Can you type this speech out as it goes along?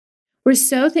We're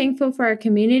so thankful for our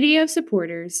community of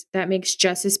supporters that makes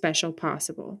Justice Special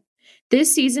possible.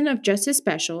 This season of Justice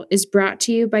Special is brought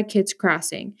to you by Kids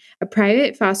Crossing, a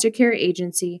private foster care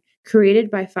agency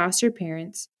created by foster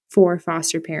parents for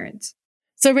foster parents.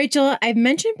 So, Rachel, I've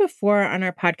mentioned before on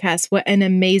our podcast what an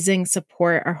amazing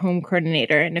support our home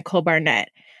coordinator, Nicole Barnett,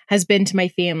 has been to my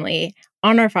family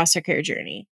on our foster care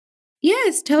journey.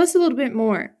 Yes, tell us a little bit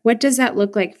more. What does that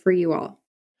look like for you all?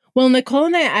 Well, Nicole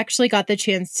and I actually got the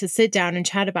chance to sit down and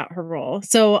chat about her role,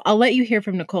 so I'll let you hear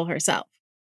from Nicole herself.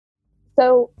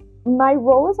 So my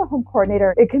role as a home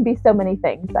coordinator, it can be so many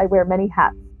things. I wear many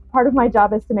hats. Part of my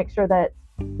job is to make sure that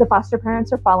the foster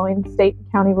parents are following state and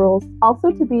county rules,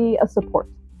 also to be a support.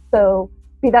 So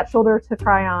be that shoulder to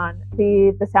cry on,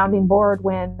 be the sounding board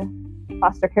when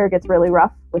foster care gets really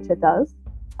rough, which it does,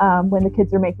 when the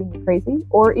kids are making you crazy,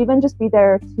 or even just be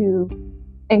there to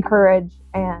encourage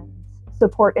and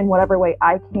support in whatever way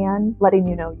I can, letting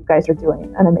you know you guys are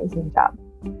doing an amazing job.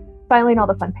 Filing all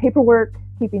the fun paperwork,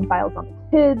 keeping files on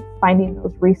the kids, finding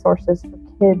those resources for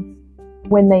kids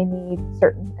when they need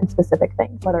certain and specific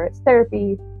things, whether it's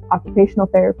therapy, occupational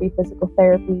therapy, physical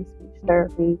therapy, speech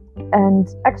therapy, and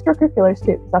extracurriculars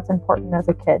too, because that's important as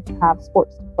a kid to have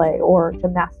sports to play or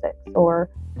gymnastics or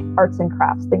arts and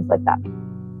crafts, things like that.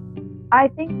 I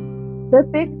think the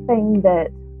big thing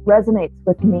that resonates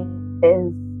with me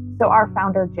is, so our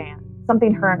founder, Jan,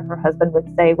 something her and her husband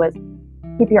would say was,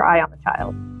 keep your eye on the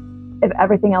child. If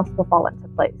everything else will fall into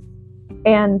place.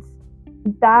 And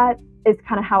that is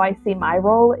kind of how I see my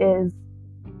role is,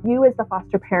 you as the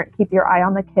foster parent, keep your eye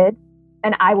on the kid,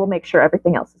 and I will make sure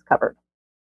everything else is covered.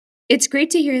 It's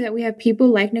great to hear that we have people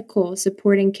like Nicole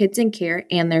supporting kids in care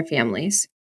and their families.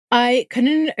 I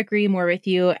couldn't agree more with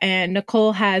you, and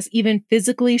Nicole has even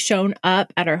physically shown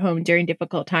up at our home during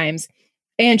difficult times,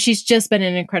 and she's just been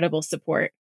an incredible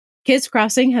support. Kids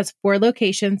Crossing has 4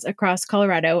 locations across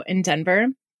Colorado and Denver,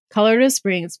 Colorado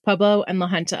Springs, Pueblo, and La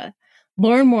Junta.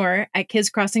 Learn more at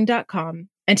kidscrossing.com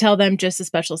and tell them Justice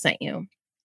Special sent you.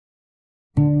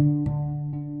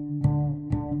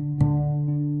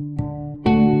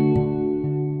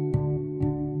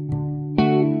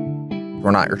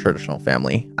 We're not your traditional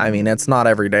family. I mean, it's not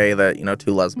every day that,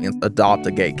 2 lesbians adopt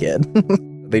a gay kid.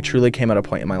 They truly came at a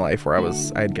point in my life where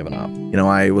I had given up.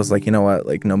 I was like, you know what,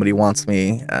 like nobody wants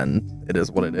me and it is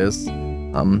what it is.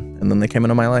 And then they came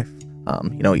into my life.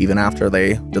 Even after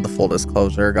they did the full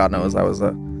disclosure, God knows I was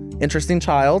a interesting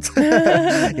child.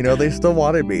 They still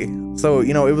wanted me. So,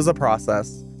 it was a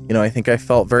process. I think I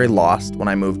felt very lost when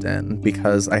I moved in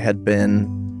because I had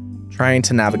been trying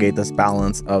to navigate this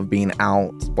balance of being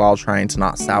out while trying to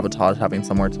not sabotage having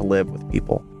somewhere to live with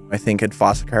people. I think in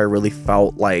foster care, I really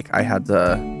felt like I had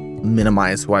to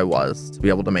minimize who I was to be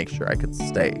able to make sure I could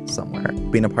stay somewhere.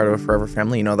 Being a part of a forever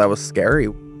family, that was scary.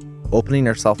 Opening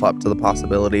yourself up to the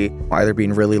possibility of either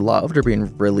being really loved or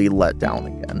being really let down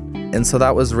again. And so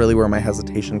that was really where my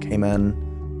hesitation came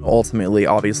in. Ultimately,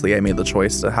 obviously, I made the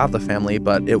choice to have the family,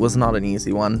 but it was not an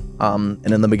easy one. And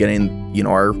in the beginning,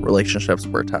 our relationships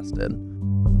were tested.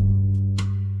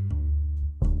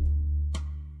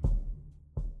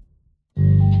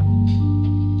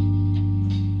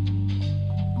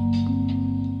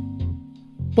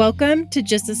 Welcome to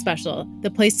Justice Special, the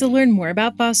place to learn more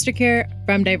about foster care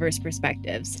from diverse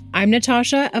perspectives. I'm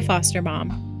Natasha, a foster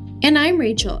mom. And I'm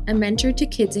Rachel, a mentor to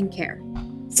kids in care.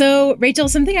 So, Rachel,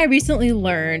 something I recently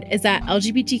learned is that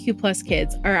LGBTQ plus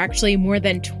kids are actually more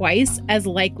than twice as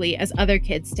likely as other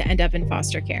kids to end up in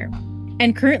foster care.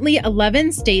 And currently,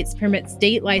 11 states permit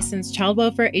state-licensed child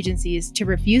welfare agencies to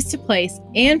refuse to place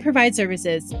and provide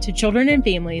services to children and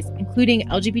families, including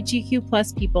LGBTQ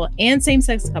plus people and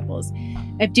same-sex couples,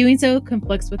 if doing so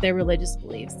conflicts with their religious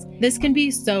beliefs. This can be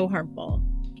so harmful.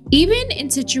 Even in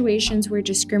situations where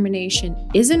discrimination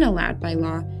isn't allowed by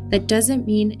law, that doesn't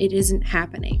mean it isn't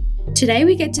happening. Today,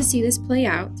 we get to see this play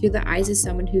out through the eyes of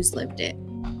someone who's lived it.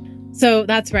 So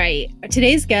that's right.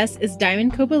 Today's guest is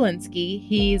Diamond Kobylinski.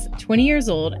 He's 20 years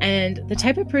old and the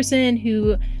type of person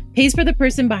who pays for the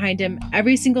person behind him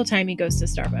every single time he goes to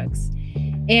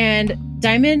Starbucks. And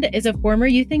Diamond is a former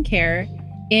youth in care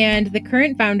and the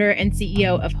current founder and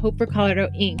CEO of Hope for Colorado,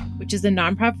 Inc., which is a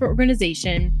nonprofit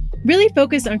organization really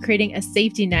focused on creating a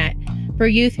safety net for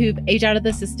youth who've aged out of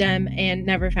the system and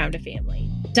never found a family.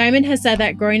 Diamond has said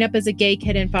that growing up as a gay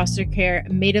kid in foster care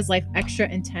made his life extra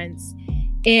intense.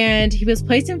 And he was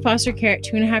placed in foster care at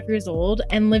 2.5 years old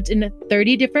and lived in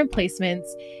 30 different placements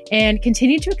and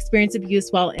continued to experience abuse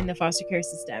while in the foster care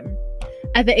system.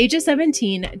 At the age of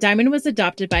 17, Diamond was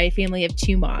adopted by a family of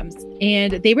 2 moms,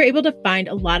 and they were able to find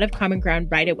a lot of common ground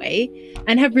right away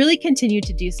and have really continued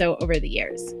to do so over the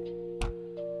years.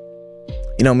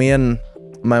 Me and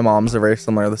My moms are very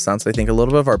similar in the sense, I think, a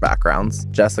little bit of our backgrounds.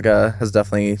 Jessica has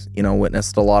definitely,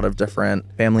 witnessed a lot of different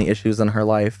family issues in her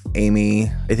life.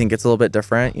 Amy, I think it's a little bit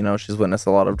different. She's witnessed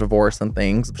a lot of divorce and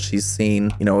things. She's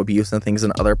seen, abuse and things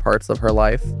in other parts of her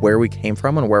life. Where we came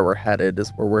from and where we're headed is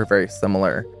where we're very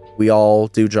similar. We all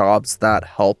do jobs that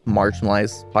help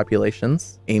marginalized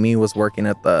populations. Amy was working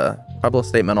at the Pueblo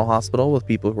State Mental Hospital with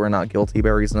people who are not guilty by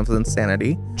reason of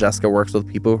insanity. Jessica works with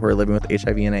people who are living with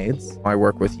HIV and AIDS. I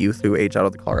work with youth who age out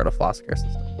of the Colorado foster care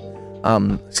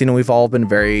system. So, we've all been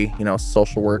very,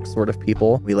 social work sort of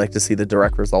people. We like to see the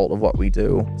direct result of what we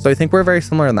do. So I think we're very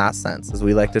similar in that sense, is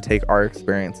we like to take our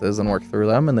experiences and work through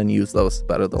them and then use those to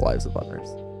better the lives of others.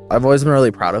 I've always been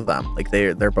really proud of them. Like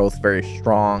they're both very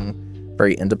strong,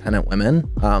 very independent women,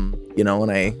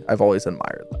 and I've always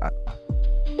admired that.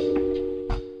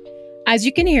 As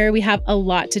you can hear, we have a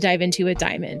lot to dive into with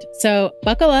Diamond. So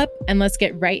buckle up and let's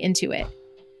get right into it.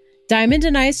 Diamond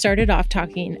and I started off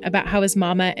talking about how his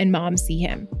mama and mom see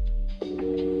him.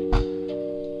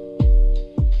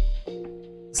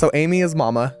 So Amy is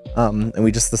mama, and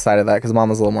we just decided that because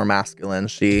mama's a little more masculine.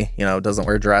 She, doesn't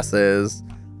wear dresses.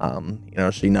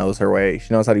 She knows her way.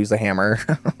 She knows how to use a hammer.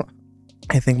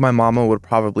 I think my mama would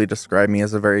probably describe me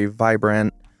as a very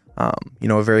vibrant, a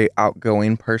very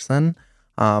outgoing person.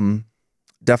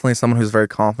 Definitely someone who's very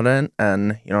confident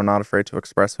and, not afraid to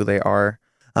express who they are.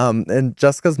 And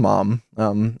Jessica's mom,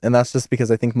 and that's just because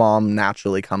I think mom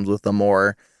naturally comes with a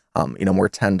more, more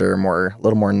tender, a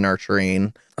little more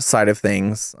nurturing side of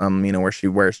things, where she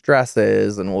wears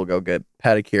dresses and we'll go get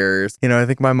pedicures. I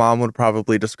think my mom would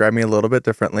probably describe me a little bit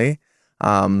differently.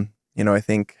 I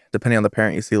think depending on the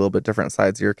parent, you see a little bit different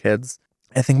sides of your kids.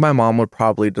 I think my mom would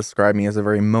probably describe me as a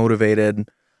very motivated,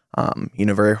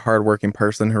 very hardworking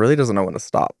person who really doesn't know when to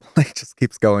stop. Like just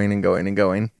keeps going and going and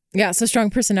going. Yeah, so strong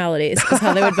personalities is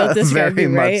how they would both describe Very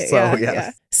you, right? much so, yeah, yes.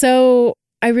 Yeah. So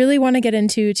I really want to get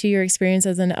into your experience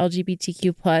as an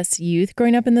LGBTQ plus youth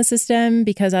growing up in the system,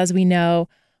 because as we know,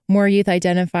 more youth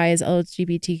identify as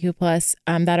LGBTQ plus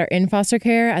that are in foster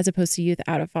care as opposed to youth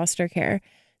out of foster care.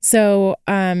 So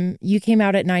you came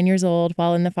out at 9 years old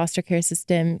while in the foster care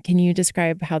system. Can you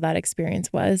describe how that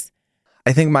experience was?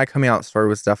 I think my coming out story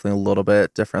was definitely a little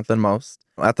bit different than most.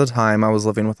 At the time, I was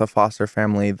living with a foster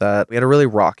family that we had a really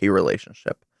rocky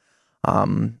relationship.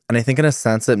 And I think in a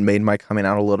sense, it made my coming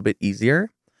out a little bit easier.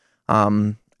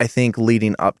 I think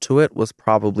leading up to it was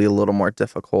probably a little more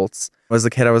difficult. As a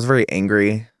kid, I was very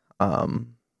angry.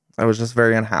 I was just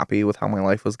very unhappy with how my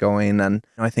life was going. And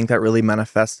I think that really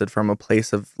manifested from a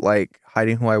place of like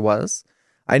hiding who I was.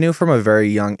 I knew from a very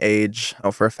young age,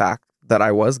 for a fact, that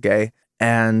I was gay.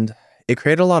 And it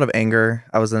created a lot of anger.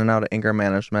 I was in and out of anger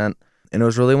management. And it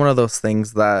was really one of those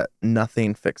things that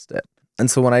nothing fixed it.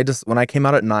 And so when I came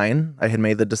out at 9, I had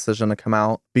made the decision to come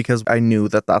out because I knew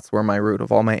that that's where my root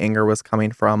of all my anger was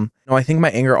coming from. I think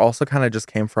my anger also kind of just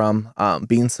came from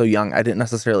being so young. I didn't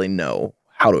necessarily know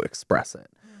how to express it.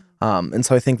 And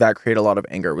so I think that created a lot of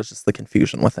anger, was just the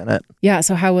confusion within it. Yeah.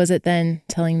 So how was it then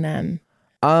telling them?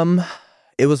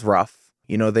 It was rough.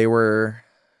 They were,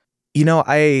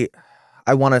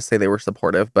 I want to say they were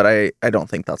supportive, but I don't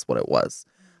think that's what it was.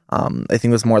 I think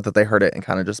it was more that they heard it and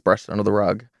kind of just brushed it under the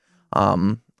rug.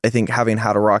 I think having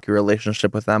had a rocky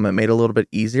relationship with them, it made it a little bit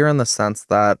easier in the sense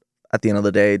that at the end of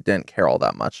the day, didn't care all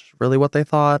that much really what they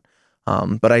thought.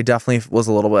 But I definitely was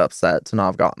a little bit upset to not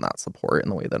have gotten that support in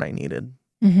the way that I needed.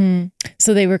 Mm-hmm.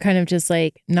 So they were kind of just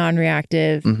like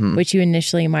non-reactive, Mm-hmm. which you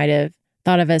initially might have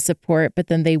thought of as support, but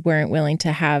then they weren't willing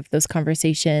to have those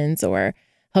conversations or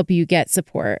help you get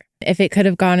support. If it could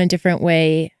have gone a different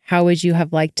way, how would you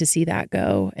have liked to see that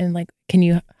go? And can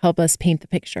you help us paint the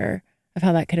picture of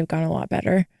how that could have gone a lot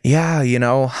better? Yeah, it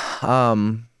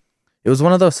was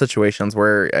one of those situations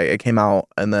where I came out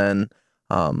and then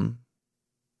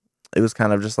it was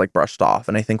kind of just like brushed off.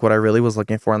 And I think what I really was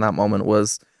looking for in that moment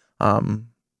was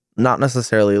not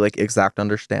necessarily like exact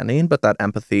understanding, but that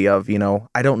empathy of,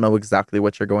 I don't know exactly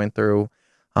what you're going through,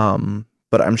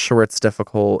 but I'm sure it's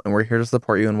difficult and we're here to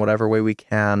support you in whatever way we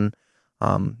can.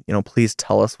 Please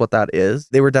tell us what that is.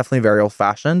 They were definitely very old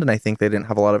fashioned and I think they didn't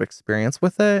have a lot of experience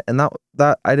with it. And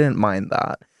that I didn't mind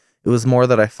that. It was more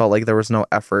that I felt like there was no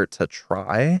effort to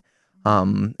try.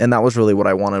 And that was really what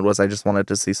I wanted. I just wanted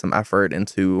to see some effort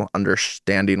into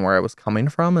understanding where I was coming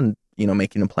from and,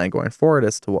 making a plan going forward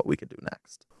as to what we could do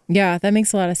next. Yeah, that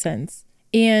makes a lot of sense.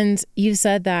 And you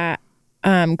said that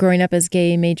growing up as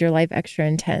gay made your life extra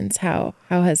intense. How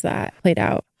has that played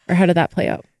out? Or how did that play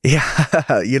out? Yeah,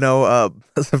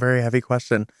 that's a very heavy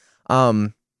question.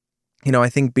 I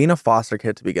think being a foster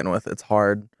kid to begin with, it's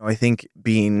hard. I think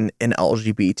being an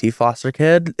LGBT foster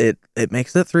kid, it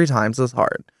makes it 3 times as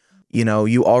hard.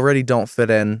 you already don't fit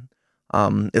in.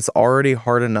 It's already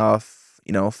hard enough,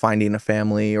 finding a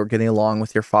family or getting along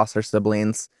with your foster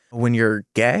siblings. When you're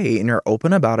gay and you're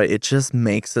open about it, it just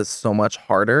makes it so much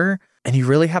harder. And you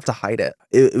really have to hide it.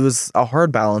 It was a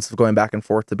hard balance of going back and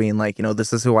forth to being like,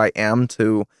 this is who I am,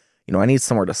 to, I need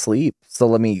somewhere to sleep. So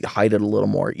let me hide it a little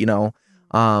more,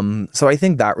 So I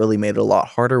think that really made it a lot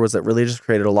harder. Was it really just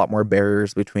created a lot more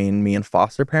barriers between me and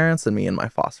foster parents and me and my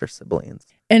foster siblings.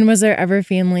 And was there ever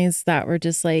families that were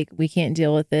just like, we can't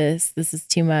deal with this. This is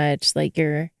too much. Like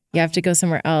you have to go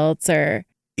somewhere else, or?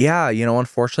 Yeah,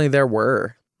 unfortunately there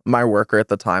were. My worker at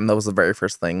the time, that was the very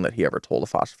first thing that he ever told a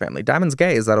foster family. Diamond's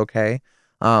gay. Is that okay?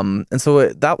 And so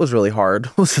that was really hard.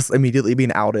 It was just immediately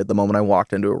being outed the moment I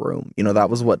walked into a room. That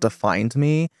was what defined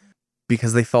me,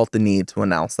 because they felt the need to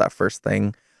announce that first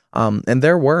thing. And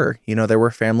there were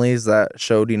families that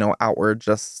showed, outward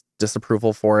just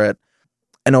disapproval for it.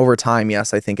 And over time,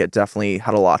 yes, I think it definitely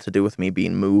had a lot to do with me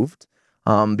being moved,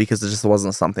 because it just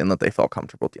wasn't something that they felt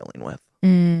comfortable dealing with.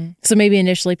 So maybe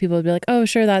initially people would be like, oh,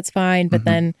 sure, that's fine. But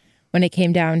then when it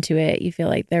came down to it, you feel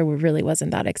like there really wasn't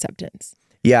that acceptance.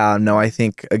 Yeah, no, I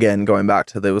think, again, going back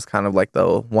to, it was kind of like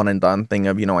the one and done thing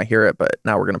of, I hear it, but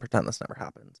now we're going to pretend this never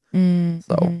happened.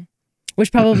 So,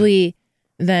 which probably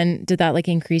then did that like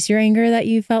increase your anger that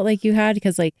you felt like you had?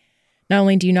 Because like, not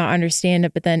only do you not understand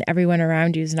it, but then everyone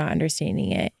around you is not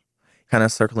understanding it. Kind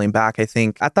of circling back, I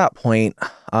think at that point,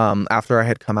 after I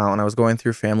had come out and I was going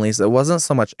through families, it wasn't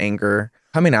so much anger.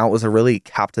 Coming out was a really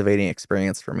captivating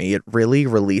experience for me. It really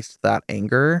released that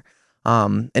anger.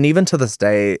 And even to this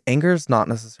day, anger is not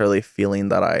necessarily a feeling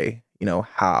that I,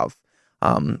 have.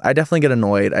 I definitely get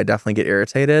annoyed. I definitely get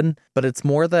irritated, but it's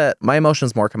more that my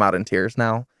emotions more come out in tears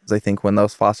now. I think when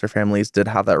those foster families did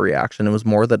have that reaction, it was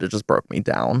more that it just broke me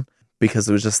down, because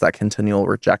it was just that continual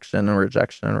rejection and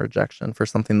rejection and rejection for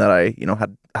something that I,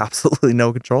 had absolutely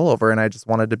no control over. And I just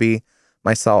wanted to be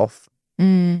myself.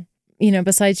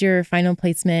 Besides your final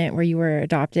placement where you were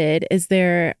adopted, is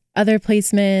there other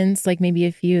placements, like maybe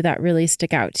a few that really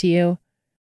stick out to you?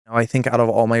 I think out of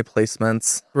all my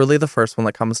placements, really the first one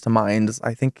that comes to mind is,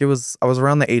 I was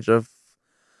around the age of,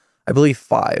 I believe,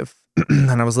 5.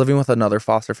 And I was living with another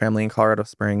foster family in Colorado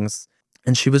Springs.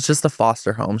 And she was just a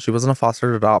foster home. She wasn't a foster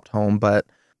to adopt home, but,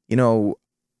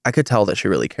 I could tell that she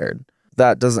really cared.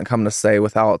 That doesn't come to say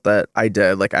without that I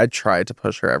did. Like, I tried to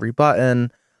push her every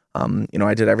button.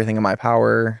 I did everything in my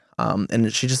power.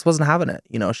 And she just wasn't having it.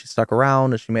 She stuck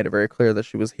around and she made it very clear that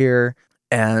she was here.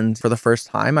 And for the first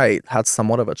time, I had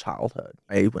somewhat of a childhood.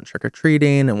 I went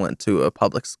trick-or-treating and went to a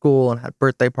public school and had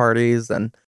birthday parties.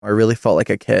 And I really felt like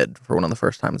a kid for one of the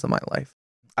first times in my life.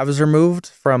 I was removed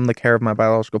from the care of my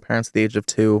biological parents at the age of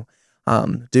 2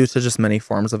 due to just many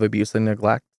forms of abuse and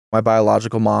neglect. My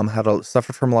biological mom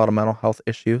suffered from a lot of mental health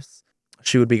issues.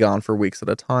 She would be gone for weeks at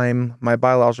a time. My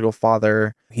biological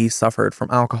father, he suffered from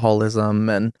alcoholism,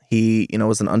 and he,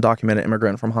 was an undocumented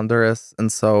immigrant from Honduras.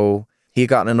 And so he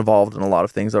got involved in a lot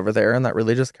of things over there, and that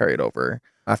really just carried over.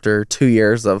 After 2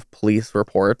 years of police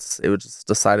reports, it was just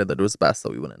decided that it was best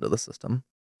that we went into the system.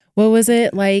 What was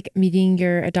it like meeting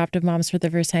your adoptive moms for the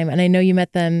first time? And I know you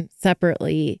met them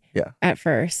separately at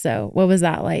first. So what was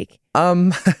that like?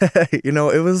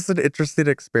 It was an interesting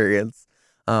experience.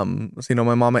 My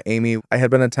mama, Amy, I had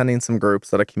been attending some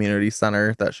groups at a community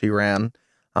center that she ran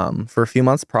for a few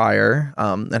months prior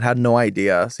and had no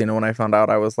idea. So, when I found out,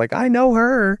 I was like, I know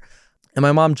her. And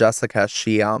my mom, Jessica,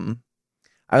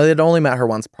 I had only met her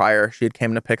once prior. She had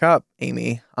came to pick up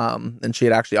Amy, and she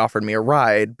had actually offered me a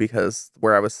ride because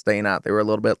where I was staying at, they were a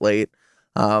little bit late.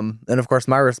 And of course,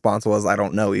 my response was, I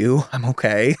don't know you. I'm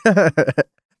okay.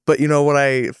 But, when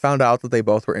I found out that they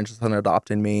both were interested in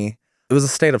adopting me, it was a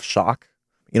state of shock.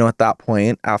 At that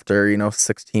point, after,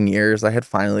 15 years, I had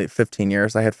finally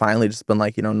just been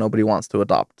like, nobody wants to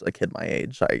adopt a kid my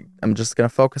age. I'm just going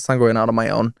to focus on going out on my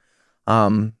own.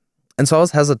 And so I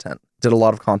was hesitant, did a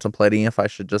lot of contemplating if I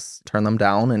should just turn them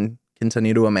down and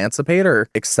continue to emancipate or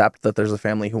accept that there's a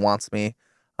family who wants me.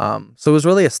 So it was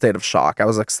really a state of shock. I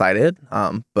was excited,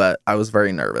 but I was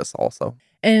very nervous also.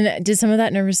 And did some of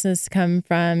that nervousness come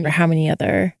from how many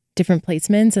other different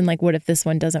placements? And like, what if this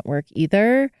one doesn't work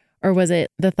either? Or was it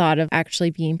the thought of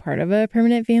actually being part of a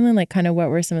permanent family? Like, kind of what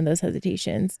were some of those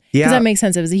hesitations? Yeah. Because that makes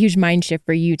sense. It was a huge mind shift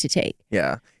for you to take.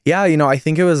 Yeah. Yeah. I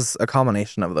think it was a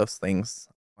combination of those things.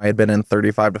 I had been in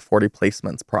 35 to 40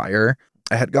 placements prior.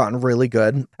 I had gotten really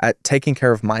good at taking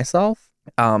care of myself.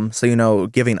 So,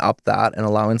 giving up that and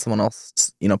allowing someone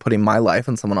else, putting my life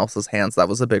in someone else's hands, that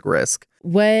was a big risk.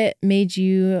 What made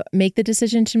you make the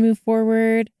decision to move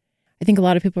forward? I think a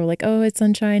lot of people are like, oh, it's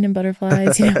sunshine and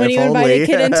butterflies, when If you invite a only.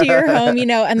 kid into your home,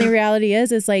 and the reality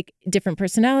is like different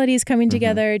personalities coming Mhm.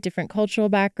 together, different cultural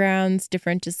backgrounds,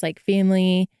 different just like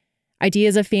family,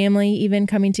 ideas of family even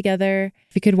coming together.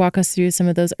 If you could walk us through some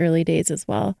of those early days as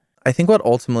well. I think what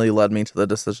ultimately led me to the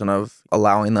decision of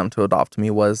allowing them to adopt me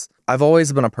was I've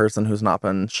always been a person who's not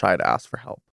been shy to ask for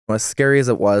help. As scary as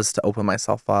it was to open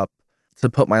myself up, to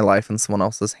put my life in someone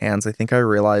else's hands, I think I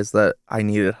realized that I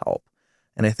needed help.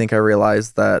 And I think I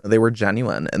realized that they were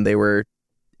genuine and they were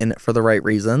in it for the right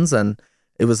reasons. And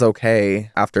it was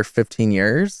okay after 15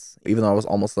 years, even though I was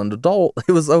almost an adult,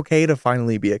 it was okay to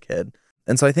finally be a kid.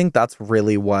 And so I think that's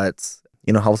really what,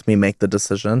 helps me make the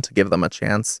decision to give them a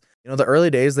chance. The early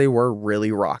days, they were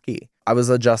really rocky. I was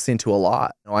adjusting to a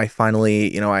lot. I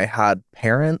finally, I had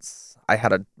parents. I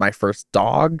had my first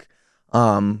dog.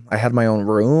 I had my own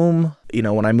room.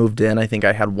 When I moved in, I think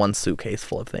I had one suitcase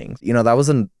full of things. That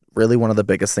wasn't really one of the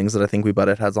biggest things that I think we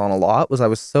butted heads on a lot was I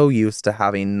was so used to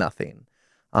having nothing.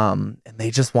 And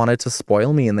they just wanted to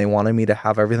spoil me and they wanted me to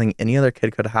have everything any other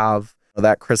kid could have.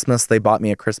 That Christmas, they bought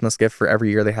me a Christmas gift for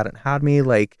every year they hadn't had me.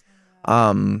 They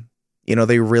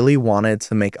really wanted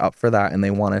to make up for that and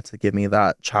they wanted to give me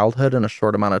that childhood in a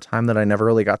short amount of time that I never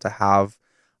really got to have.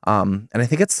 And I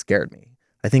think it scared me.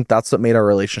 I think that's what made our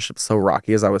relationship so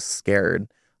rocky is I was scared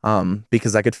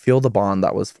because I could feel the bond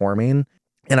that was forming.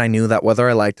 And I knew that whether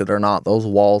I liked it or not, those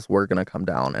walls were going to come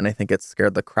down. And I think it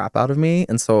scared the crap out of me.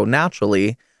 And so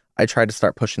naturally, I tried to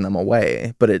start pushing them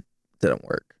away, but it didn't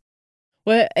work.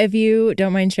 What, if you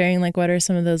don't mind sharing, what are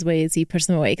some of those ways you push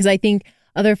them away? Because I think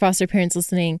other foster parents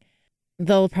listening,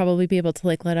 they'll probably be able to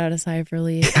let out a sigh of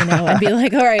relief, and be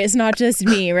like, all right, it's not just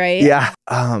me, right? Yeah.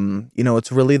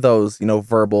 It's really those,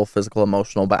 verbal, physical,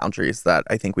 emotional boundaries that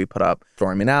I think we put up,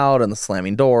 storming out and the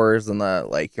slamming doors and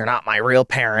the you're not my real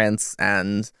parents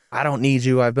and I don't need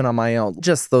you. I've been on my own.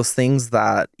 Just those things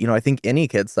that, I think any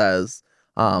kid says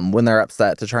when they're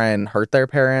upset to try and hurt their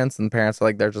parents and parents are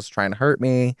like, they're just trying to hurt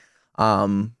me.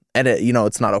 And it,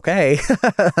 it's not okay.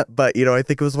 But, I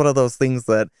think it was one of those things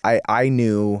that I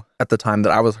knew at the time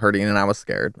that I was hurting and I was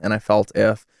scared. And I felt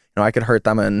if, I could hurt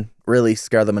them and really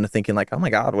scare them into thinking oh my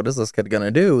God, what is this kid going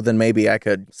to do? Then maybe I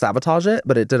could sabotage it,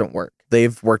 but it didn't work.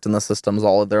 They've worked in the systems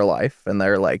all of their life and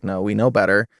they're like, no, we know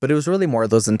better. But it was really more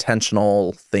those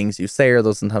intentional things you say or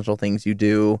those intentional things you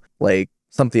do,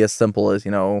 something as simple as,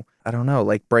 I don't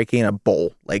know, breaking a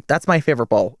bowl. That's my favorite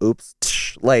bowl. Oops.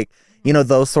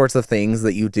 Those sorts of things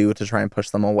that you do to try and push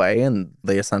them away. And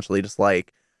they essentially just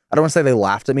I don't want to say they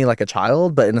laughed at me like a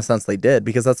child, but in a sense they did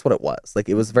because that's what it was.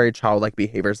 It was very childlike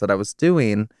behaviors that I was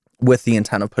doing with the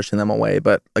intent of pushing them away.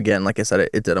 But again, like I said,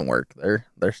 it didn't work.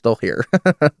 They're still here.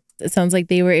 It sounds like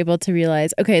they were able to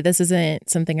realize, okay, this isn't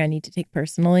something I need to take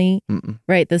personally,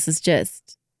 right? This is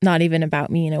just not even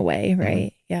about me in a way,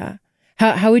 right? Yeah.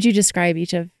 How would you describe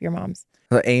each of your moms?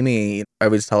 Amy, I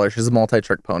would just tell her she's a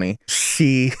multi-trick pony.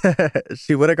 She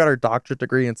would have got her doctorate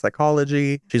degree in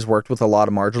psychology. She's worked with a lot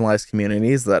of marginalized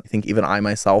communities that I think even I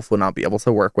myself would not be able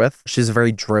to work with. She's a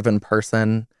very driven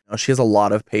person. She has a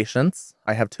lot of patience.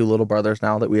 I have 2 little brothers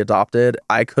now that we adopted.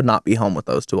 I could not be home with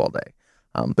those 2 all day.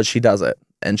 But she does it.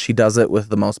 And she does it with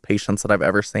the most patience that I've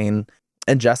ever seen.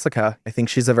 And Jessica, I think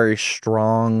she's a very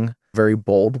strong, very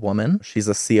bold woman. She's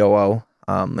a COO.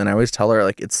 And I always tell her,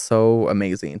 it's so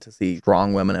amazing to see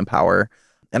strong women in power.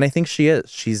 And I think she is.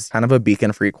 She's kind of a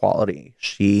beacon for equality.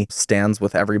 She stands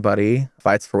with everybody,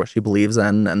 fights for what she believes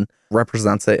in, and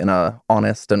represents it in a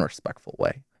honest and respectful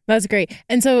way. That's great.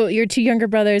 And so your 2 younger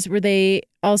brothers, were they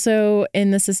also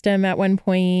in the system at one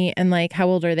point? And how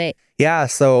old are they? Yeah.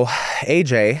 So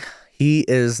AJ, he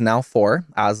is now 4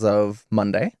 as of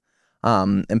Monday.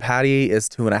 And Patty is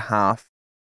 2.5.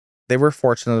 They were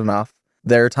fortunate enough.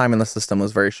 Their time in the system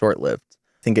was very short-lived.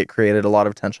 I think it created a lot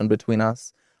of tension between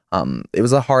us. It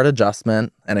was a hard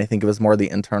adjustment, and I think it was more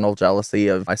the internal jealousy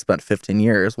of, I spent 15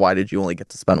 years, why did you only get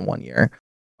to spend 1 year?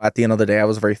 At the end of the day, I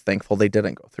was very thankful they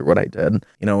didn't go through what I did.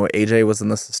 AJ was in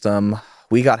the system.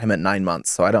 We got him at 9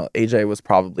 months, so AJ was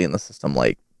probably in the system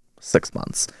 6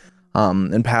 months.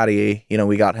 And Patty,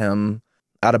 we got him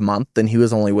at a month, and he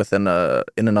was only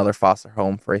in another foster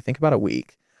home for I think about a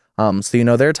week.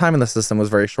 So, their time in the system was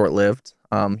very short-lived.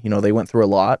 They went through a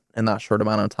lot in that short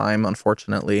amount of time,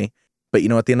 unfortunately. But,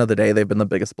 at the end of the day, they've been the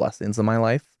biggest blessings in my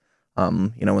life.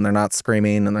 When they're not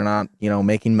screaming and they're not,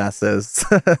 making messes,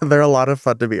 they're a lot of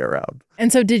fun to be around.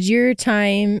 And so did your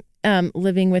time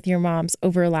living with your moms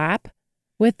overlap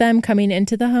with them coming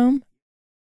into the home?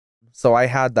 So I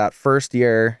had that first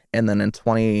year, and then in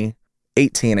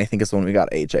 2018, I think is when we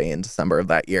got AJ in December of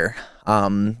that year.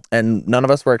 And none of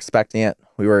us were expecting it.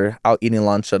 We were out eating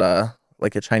lunch at a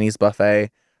Chinese buffet.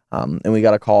 And we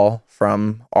got a call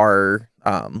from our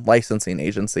licensing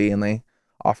agency, and they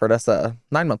offered us a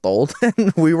 9-month-old.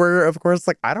 And we were, of course,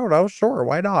 like, I don't know, sure,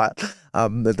 why not?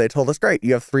 They told us, great,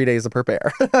 you have 3 days to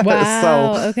prepare.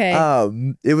 Wow. So,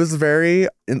 Okay. it was very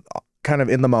kind of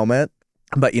in the moment.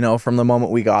 But, from the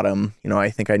moment we got him,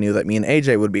 I think I knew that me and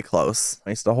AJ would be close.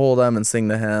 I used to hold him and sing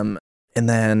to him. And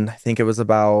then I think it was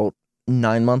about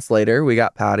 9 months later, we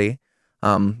got Patty.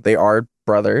 They are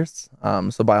brothers.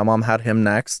 So Bio Mom had him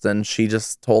next, and she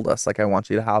just told us, like, I want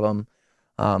you to have him.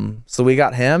 So we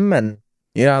got him, and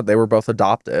they were both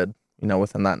adopted,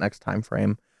 within that next time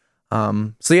frame.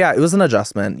 So yeah, it was an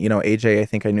adjustment. AJ, I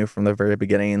think I knew from the very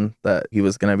beginning that he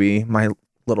was going to be my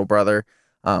little brother.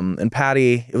 And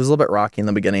Patty, it was a little bit rocky in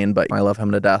the beginning, but I love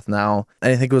him to death now.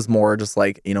 And I think it was more just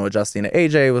like, adjusting to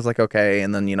AJ was like, okay.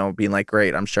 And then, being like,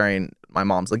 great, I'm sharing my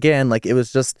mom's again. Like, it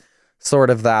was just sort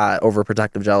of that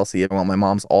overprotective jealousy. I want my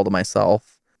mom's all to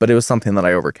myself. But it was something that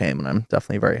I overcame, and I'm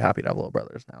definitely very happy to have little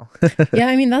brothers now. Yeah,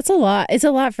 I mean, that's a lot. It's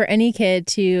a lot for any kid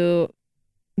to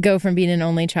go from being an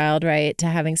only child, right, to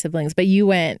having siblings. But you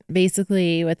went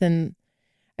basically within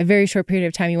a very short period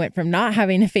of time, you went from not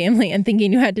having a family and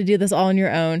thinking you had to do this all on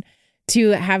your own to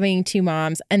having 2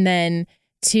 moms, and then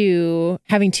to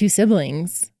having 2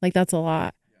 siblings. Like, that's a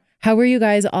lot. How were you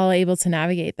guys all able to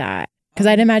navigate that? Because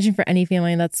I'd imagine for any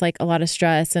family, that's like a lot of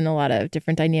stress and a lot of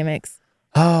different dynamics.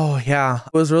 Oh, yeah.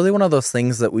 It was really one of those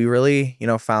things that we really,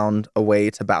 found a way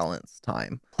to balance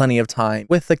time. Plenty of time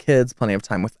with the kids, plenty of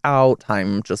time without,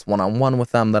 time just one-on-one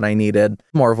with them that I needed.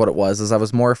 More of what it was is I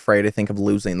was more afraid, I think, of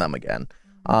losing them again.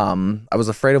 I was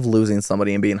afraid of losing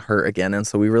somebody and being hurt again. And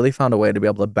so we really found a way to be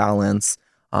able to balance,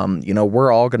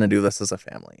 we're all going to do this as a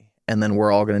family. And then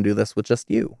we're all going to do this with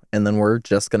just you. And then we're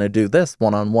just going to do this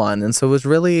one-on-one. And so it was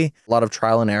really a lot of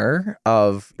trial and error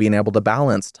of being able to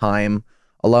balance time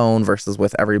alone versus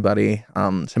with everybody,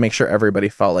 to make sure everybody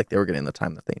felt like they were getting the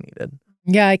time that they needed.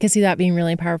 Yeah, I could see that being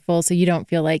really powerful. So you don't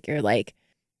feel like you're like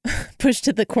pushed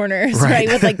to the corners, right?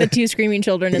 With like the 2 screaming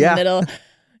children in the middle.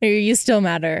 You still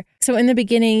matter. So in the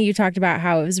beginning, you talked about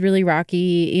how it was really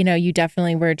rocky. You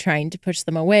definitely were trying to push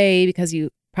them away because you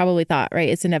probably thought, right,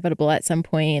 it's inevitable at some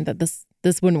point that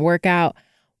this wouldn't work out.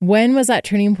 When was that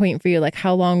turning point for you? Like,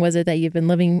 how long was it that you've been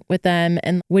living with them?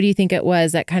 And what do you think it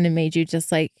was that kind of made you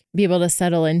just like be able to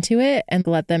settle into it and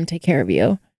let them take care of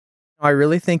you? I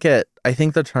think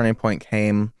the turning point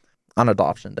came on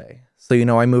adoption day. So,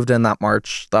 I moved in that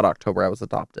October I was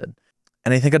adopted.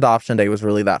 And I think adoption day was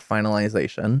really that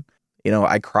finalization.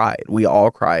 I cried. We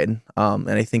all cried. And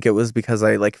I think it was because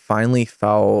I finally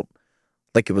felt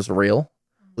like it was real.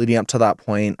 Leading up to that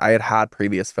point, I had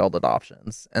previous failed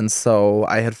adoptions. And so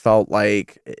I had felt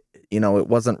like, it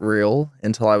wasn't real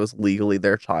until I was legally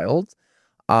their child.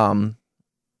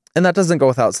 And that doesn't go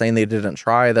without saying they didn't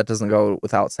try. That doesn't go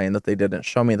without saying that they didn't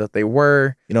show me that they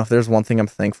were. If there's one thing I'm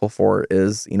thankful for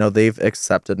is, they've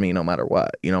accepted me no matter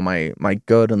what. My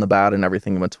good and the bad and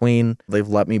everything in between. They've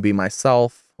let me be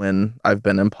myself when I've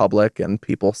been in public and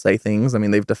people say things. I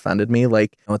mean, they've defended me.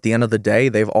 At the end of the day,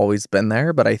 they've always been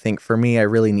there. But I think for me, I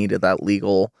really needed that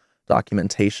legal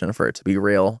documentation for it to be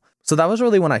real. So that was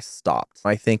really when I stopped.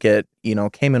 I think it,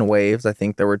 came in waves. I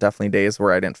think there were definitely days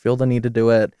where I didn't feel the need to do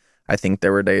it. I think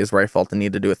there were days where I felt the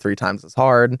need to do it 3 times as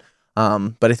hard.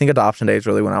 But I think adoption day is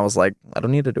really when I was like, I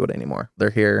don't need to do it anymore.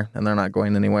 They're here and they're not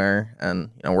going anywhere.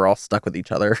 And, we're all stuck with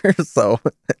each other. So,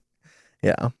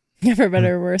 yeah. For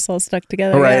better or worse, all stuck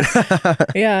together. Right.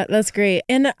 Yeah, that's great.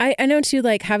 And I know too,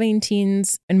 like having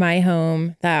teens in my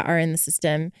home that are in the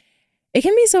system, it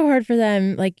can be so hard for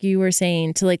them, like you were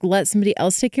saying, to like let somebody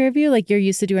else take care of you. Like you're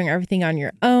used to doing everything on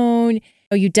your own.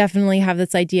 You definitely have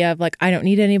this idea of like, I don't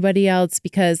need anybody else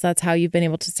because that's how you've been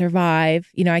able to survive.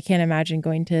 I can't imagine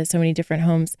going to so many different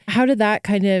homes. How did that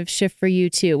kind of shift for you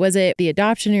too? Was it the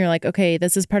adoption? You're like, okay,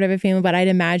 this is part of a family, but I'd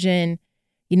imagine,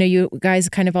 you guys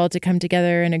kind of all to come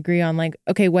together and agree on like,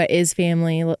 okay, what is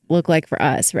family look like for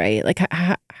us, right? Like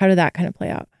how did that kind of play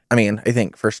out? I mean, I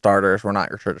think for starters, we're not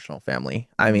your traditional family.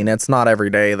 I mean, it's not every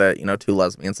day that, 2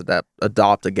 lesbians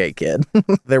adopt a gay kid.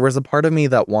 There was a part of me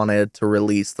that wanted to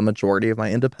release the majority of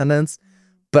my independence,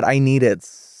 but I needed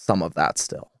some of that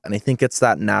still. And I think it's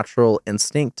that natural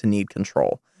instinct to need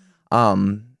control.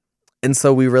 And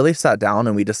so we really sat down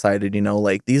and we decided,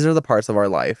 these are the parts of our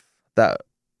life that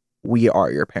we are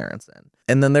your parents in.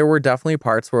 And then there were definitely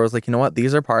parts where I was like, you know what?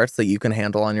 These are parts that you can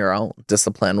handle on your own.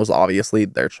 Discipline was obviously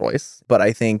their choice. But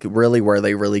I think really where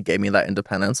they really gave me that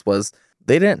independence was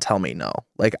they didn't tell me no.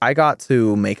 Like I got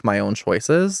to make my own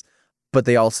choices, but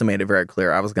they also made it very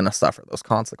clear I was going to suffer those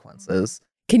consequences.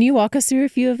 Can you walk us through a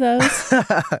few of those?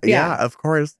 Yeah, of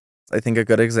course. I think a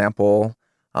good example,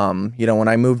 when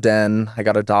I moved in, I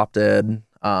got adopted.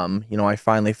 I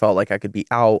finally felt like I could be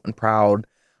out and proud,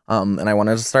 and I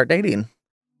wanted to start dating.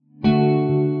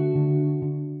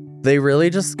 They really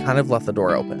just kind of left the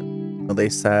door open. They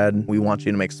said, we want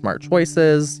you to make smart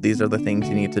choices. These are the things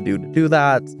you need to do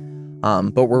that.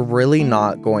 But we're really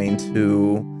not going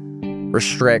to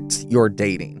restrict your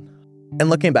dating. And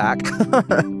looking back,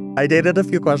 I dated a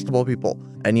few questionable people.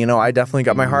 And, I definitely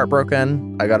got my heart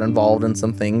broken. I got involved in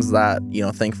some things that,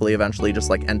 thankfully eventually just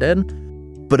ended.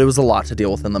 But it was a lot to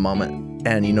deal with in the moment.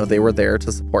 And, they were there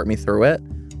to support me through it.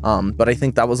 But I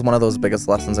think that was one of those biggest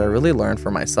lessons I really learned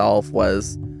for myself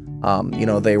was,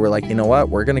 they were like, you know what,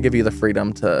 we're going to give you the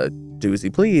freedom to do as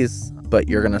you please, but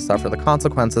you're going to suffer the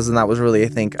consequences. And that was really, I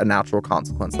think, a natural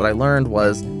consequence that I learned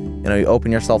was, you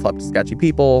open yourself up to sketchy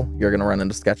people, you're going to run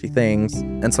into sketchy things.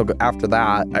 And so after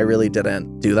that, I really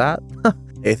didn't do that.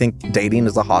 I think dating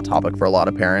is a hot topic for a lot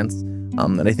of parents.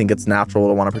 And I think it's natural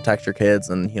to want to protect your kids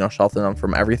and, shelter them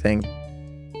from everything.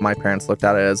 My parents looked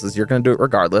at it as you're going to do it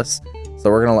regardless. So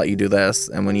we're going to let you do this.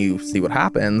 And when you see what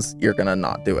happens, you're going to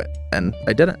not do it. And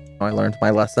I didn't. I learned my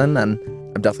lesson, and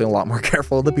I'm definitely a lot more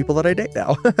careful of the people that I date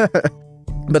now.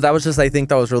 But that was just, I think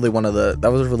that was really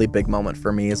that was a really big moment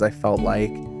for me, is I felt like,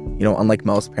 unlike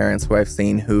most parents who I've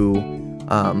seen who,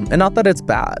 and not that it's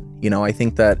bad, I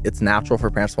think that it's natural for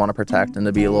parents to want to protect and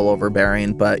to be a little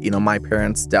overbearing. But, my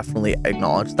parents definitely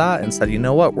acknowledged that and said, you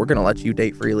know what, we're going to let you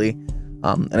date freely.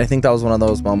 And I think that was one of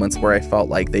those moments where I felt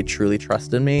like they truly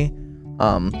trusted me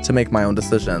to make my own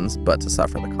decisions, but to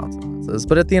suffer the consequences.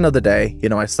 But at the end of the day,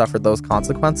 I suffered those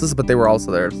consequences, but they were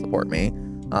also there to support me.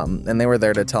 And they were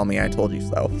there to tell me I told you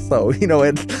so. So,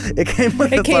 it came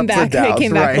with its ups and downs, it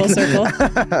came back right? Full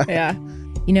circle. Yeah.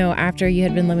 After you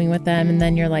had been living with them and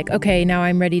then you're like, okay, now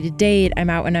I'm ready to date. I'm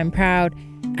out and I'm proud.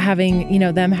 Having,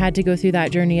 them had to go through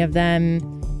that journey of them,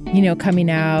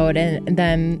 coming out and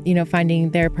then,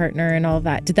 finding their partner and all of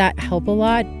that. Did that help a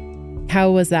lot? How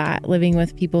was that, living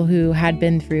with people who had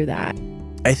been through that?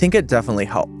 I think it definitely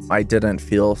helped. I didn't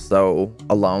feel so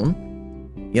alone.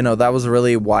 That was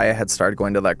really why I had started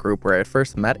going to that group where I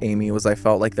first met Amy, was I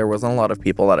felt like there wasn't a lot of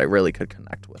people that I really could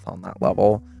connect with on that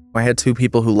level. I had two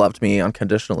people who loved me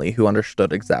unconditionally, who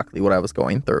understood exactly what I was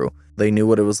going through. They knew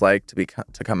what it was like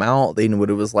to come out. They knew what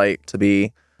it was like to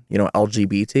be,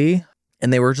 LGBT.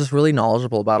 And they were just really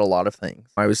knowledgeable about a lot of things.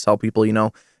 I always tell people,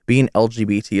 being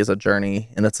LGBT is a journey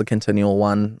and it's a continual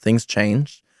one. Things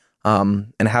change.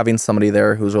 And having somebody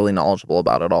there who's really knowledgeable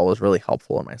about it all was really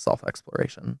helpful in my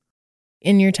self-exploration.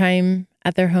 In your time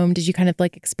at their home, did you kind of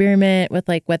experiment with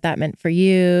what that meant for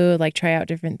you, try out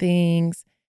different things?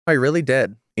 I really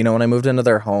did. When I moved into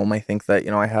their home, I think that,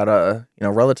 I had a,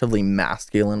 relatively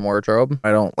masculine wardrobe.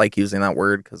 I don't like using that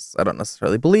word because I don't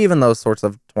necessarily believe in those sorts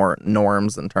of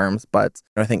norms and terms. But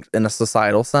I think in a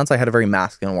societal sense, I had a very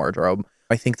masculine wardrobe.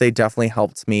 I think they definitely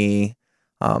helped me,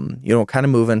 kind of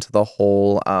move into the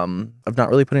whole of not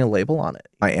really putting a label on it.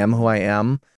 I am who I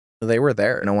am. They were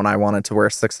there. When I wanted to wear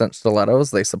 6-inch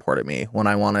stilettos, they supported me. When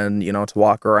I wanted, to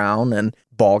walk around in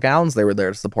ball gowns, they were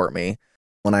there to support me.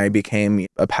 When I became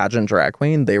a pageant drag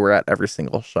queen, they were at every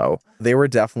single show. They were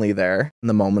definitely there in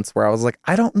the moments where I was like,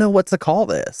 I don't know what to call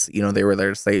this. They were there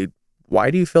to say, why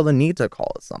do you feel the need to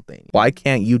call it something? Why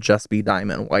can't you just be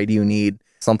Diamond? Why do you need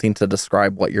something to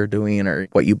describe what you're doing or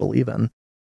what you believe in?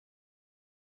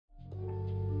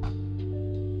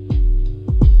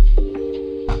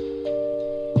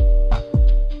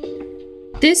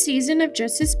 This season of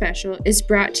Just as Special is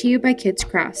brought to you by Kids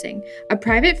Crossing, a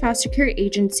private foster care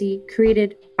agency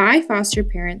created by foster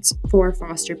parents for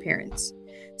foster parents.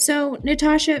 So,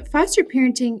 Natasha, foster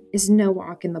parenting is no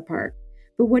walk in the park,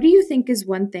 but what do you think is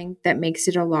one thing that makes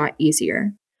it a lot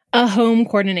easier? A home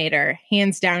coordinator,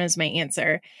 hands down, is my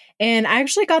answer. And I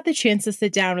actually got the chance to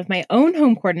sit down with my own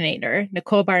home coordinator,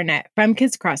 Nicole Barnett from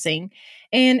Kids Crossing,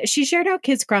 and she shared how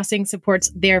Kids Crossing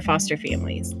supports their foster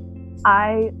families.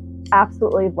 I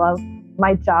absolutely love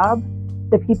my job,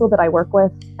 the people that I work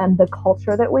with, and the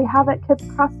culture that we have at Kids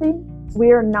Crossing.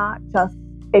 We are not just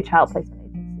a child placement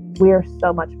agency. We are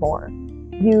so much more.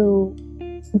 You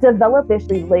develop this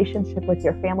relationship with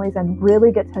your families and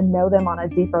really get to know them on a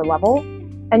deeper level,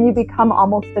 and you become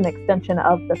almost an extension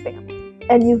of the family.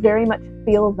 And you very much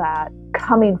feel that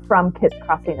coming from Kids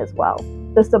Crossing as well.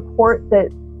 The support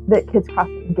that Kids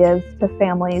Crossing gives to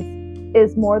families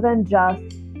is more than just,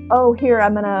 oh, here,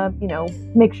 I'm going to,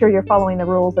 make sure you're following the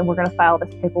rules and we're going to file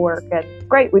this paperwork. And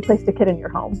great, we placed a kid in your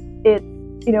home. It's,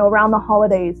 around the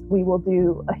holidays, we will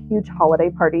do a huge holiday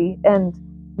party and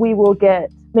we will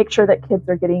make sure that kids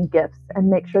are getting gifts and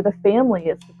make sure the family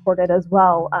is supported as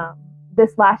well.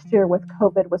 This last year with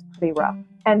COVID was pretty rough.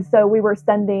 And so we were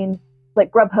sending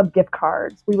like Grubhub gift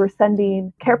cards. We were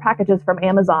sending care packages from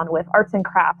Amazon with arts and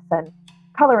crafts and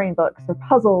coloring books or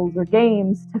puzzles or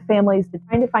games to families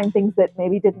trying to find things that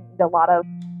maybe didn't need a lot of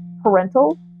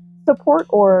parental support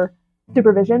or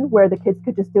supervision, where the kids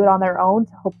could just do it on their own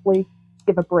to hopefully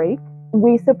give a break.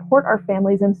 We support our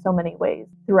families in so many ways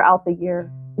throughout the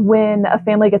year. When a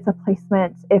family gets a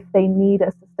placement, if they need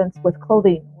assistance with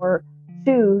clothing or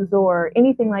shoes or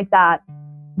anything like that,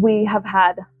 we have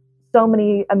had so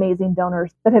many amazing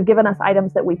donors that have given us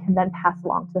items that we can then pass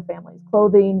along to families.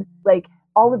 Clothing, like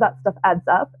all of that stuff adds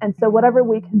up. And so whatever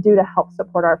we can do to help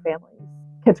support our families,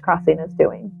 Kids Crossing is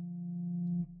doing.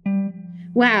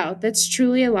 Wow, that's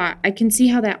truly a lot. I can see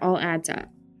how that all adds up.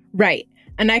 Right.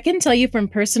 And I can tell you from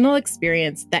personal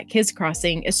experience that Kids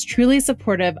Crossing is truly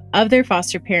supportive of their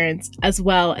foster parents as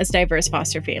well as diverse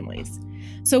foster families.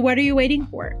 So what are you waiting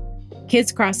for?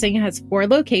 Kids Crossing has 4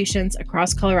 locations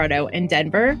across Colorado in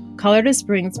Denver, Colorado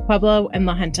Springs, Pueblo, and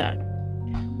La Junta.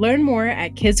 Learn more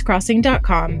at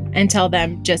kidscrossing.com and tell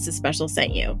them Just As Special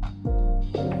sent you.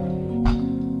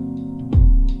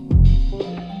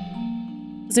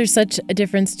 There's such a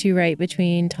difference too, right,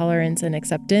 between tolerance and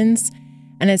acceptance.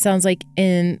 And it sounds like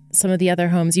in some of the other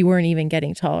homes, you weren't even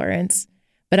getting tolerance.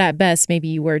 But at best, maybe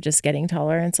you were just getting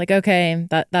tolerance. Like, okay,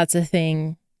 that's a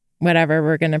thing. Whatever,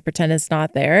 we're going to pretend it's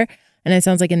not there. And it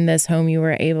sounds like in this home, you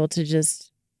were able to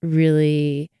just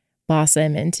really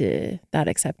blossom into that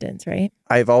acceptance, right?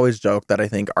 I've always joked that I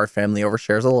think our family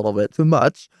overshares a little bit too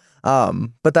much.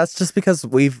 But that's just because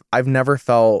I've never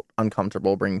felt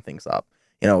uncomfortable bringing things up.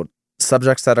 You know,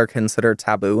 subjects that are considered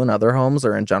taboo in other homes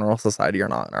or in general society are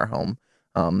not in our home.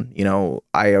 You know,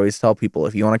 I always tell people,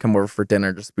 if you want to come over for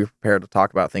dinner, just be prepared to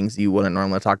talk about things you wouldn't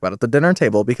normally talk about at the dinner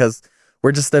table, because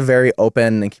we're just a very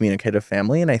open and communicative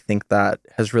family. And I think that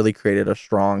has really created a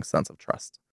strong sense of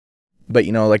trust. But,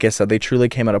 you know, like I said, they truly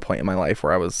came at a point in my life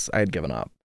where I had given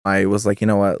up. I was like, you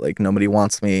know what, like nobody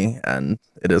wants me and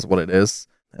it is what it is.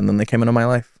 And then they came into my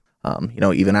life. You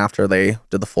know, even after they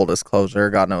did the full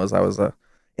disclosure, God knows I was a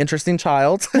interesting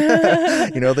child.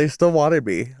 You know, they still wanted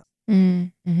me.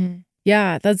 Mm-hmm.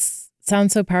 Yeah,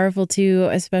 sounds so powerful too,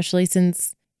 especially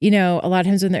since, you know, a lot of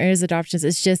times when there is adoptions,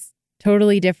 it's just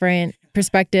totally different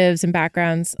perspectives and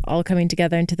backgrounds all coming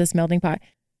together into this melting pot.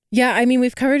 Yeah, I mean,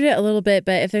 we've covered it a little bit,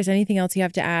 but if there's anything else you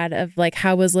have to add of like,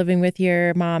 how was living with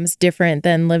your moms different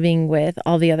than living with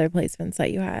all the other placements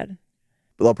that you had?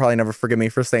 They'll probably never forgive me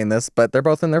for saying this, but they're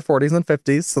both in their 40s and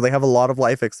 50s, so they have a lot of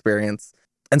life experience.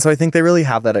 And so I think they really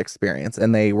have that experience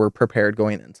and they were prepared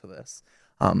going into this.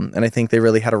 And I think they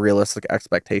really had a realistic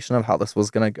expectation of how this was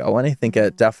going to go. And I think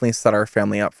it definitely set our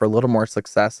family up for a little more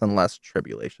success and less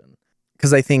tribulation.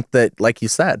 Because I think that, like you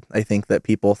said, I think that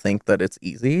people think that it's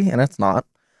easy and it's not.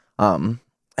 And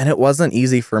it wasn't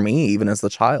easy for me, even as a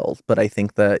child. But I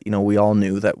think that, you know, we all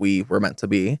knew that we were meant to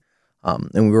be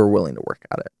and we were willing to work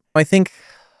at it. I think,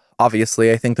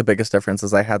 obviously, I think the biggest difference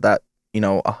is I had that, you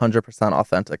know, 100%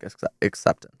 authentic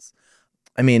acceptance.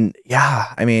 I mean,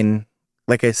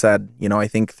 like I said, you know, I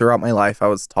think throughout my life I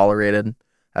was tolerated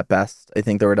at best. I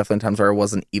think there were definitely times where I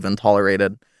wasn't even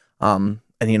tolerated. And,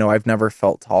 you know, I've never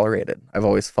felt tolerated. I've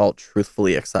always felt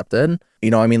truthfully accepted.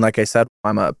 You know, I mean, like I said,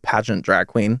 I'm a pageant drag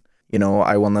queen. You know,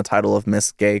 I won the title of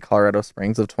Miss Gay Colorado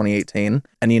Springs of 2018.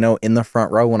 And, you know, in the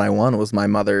front row when I won was my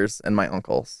mother's and my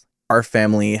uncle's. Our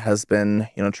family has been,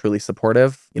 you know, truly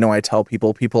supportive. You know, I tell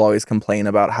people always complain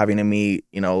about having to meet,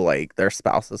 you know, like their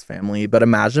spouse's family. But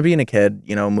imagine being a kid,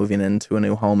 you know, moving into a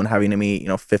new home and having to meet, you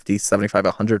know, 50, 75,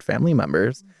 100 family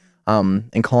members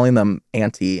and calling them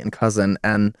auntie and cousin.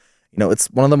 And, you know, it's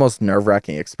one of the most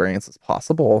nerve-wracking experiences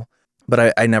possible.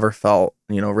 But I never felt,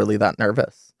 you know, really that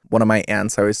nervous. One of my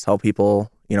aunts, I always tell people,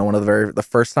 you know, the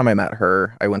first time I met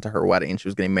her, I went to her wedding. She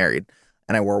was getting married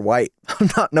and I wore white,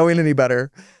 not knowing any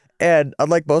better. And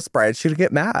unlike most brides, she would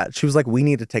get mad. She was like, we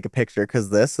need to take a picture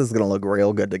because this is going to look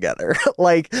real good together.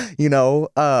 Like, you know,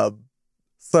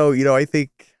 so, you know, I think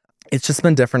it's just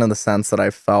been different in the sense that I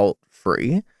felt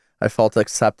free. I felt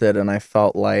accepted and I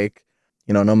felt like,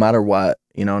 you know, no matter what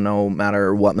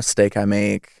mistake I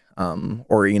make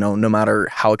or, you know, no matter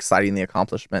how exciting the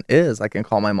accomplishment is, I can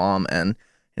call my mom and,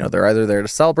 you know, they're either there to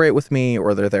celebrate with me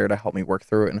or they're there to help me work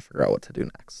through it and figure out what to do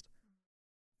next.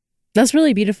 That's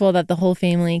really beautiful that the whole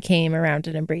family came around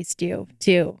and embraced you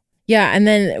too. Yeah. And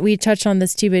then we touched on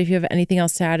this too, but if you have anything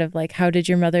else to add of like, how did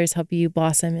your mothers help you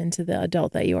blossom into the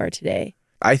adult that you are today?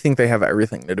 I think they have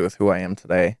everything to do with who I am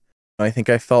today. I think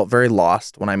I felt very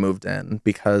lost when I moved in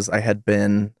because I had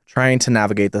been trying to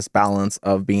navigate this balance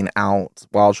of being out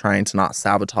while trying to not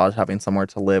sabotage having somewhere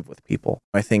to live with people.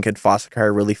 I think in foster care, I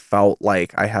really felt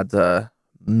like I had to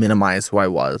minimize who I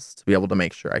was to be able to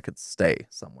make sure I could stay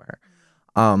somewhere.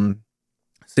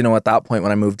 So, at that point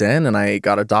when I moved in and I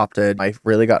got adopted, I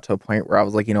really got to a point where I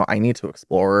was like, I need to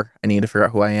explore. I need to figure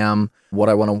out who I am, what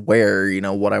I want to wear,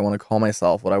 what I want to call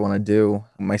myself, what I want to do.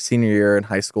 My senior year in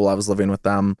high school, I was living with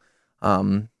them.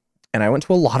 And I went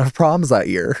to a lot of proms that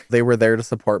year. They were there to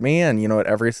support me. And, at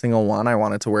every single one, I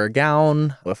wanted to wear a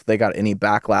gown. If they got any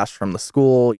backlash from the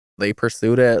school, they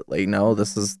pursued it. Like, no,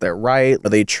 this is their right.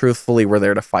 They truthfully were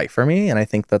there to fight for me. And I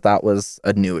think that was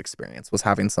a new experience, was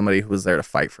having somebody who was there to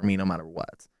fight for me no matter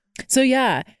what. So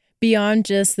yeah, beyond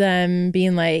just them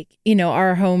being like,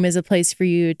 our home is a place for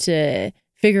you to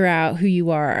figure out who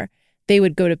you are, they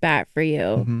would go to bat for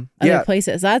you other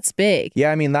places. That's big.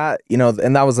 Yeah, I mean that,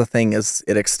 and that was the thing, is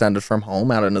it extended from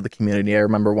home out into the community. I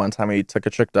remember one time I took a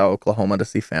trip to Oklahoma to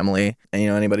see family. And,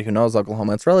 anybody who knows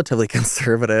Oklahoma, it's relatively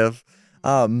conservative.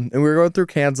 And we were going through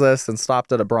Kansas and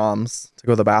stopped at a Brahms to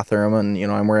go to the bathroom. And,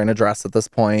 I'm wearing a dress at this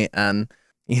point. And,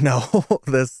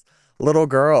 this little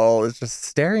girl is just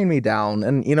staring me down.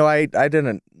 And, I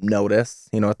didn't notice,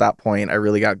 at that point. I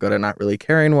really got good at not really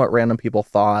caring what random people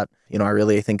thought. I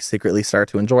really, I think, secretly started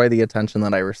to enjoy the attention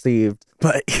that I received.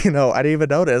 But, I didn't even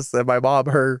notice that my mom,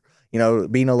 her,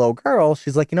 being a little girl,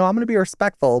 she's like, I'm going to be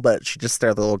respectful. But she just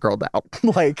stared the little girl down.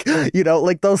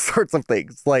 like those sorts of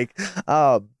things.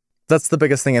 That's the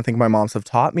biggest thing I think my moms have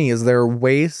taught me, is there are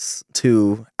ways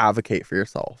to advocate for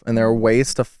yourself. And there are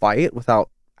ways to fight without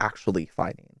actually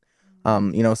fighting.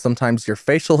 Sometimes your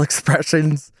facial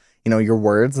expressions, your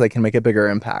words, they can make a bigger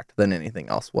impact than anything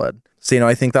else would. So,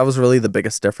 I think that was really the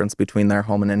biggest difference between their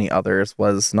home and any others,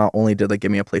 was not only did they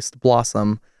give me a place to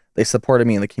blossom, they supported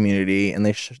me in the community, and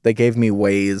they gave me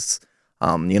ways,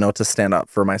 to stand up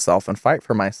for myself and fight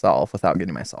for myself without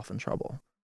getting myself in trouble.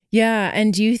 Yeah.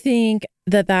 And do you think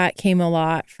that came a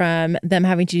lot from them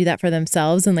having to do that for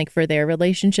themselves and for their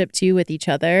relationship too with each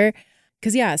other?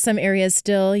 Because some areas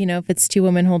still, if it's two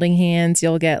women holding hands,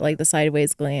 you'll get the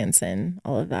sideways glance and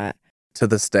all of that. To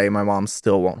this day, my mom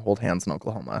still won't hold hands in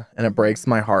Oklahoma. And it breaks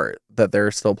my heart that there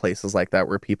are still places like that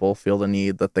where people feel the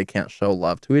need that they can't show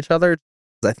love to each other.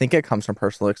 I think it comes from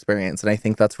personal experience. And I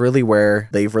think that's really where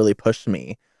they've really pushed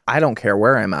me. I don't care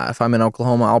where I'm at. If I'm in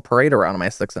Oklahoma, I'll parade around in my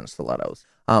 6-inch stilettos.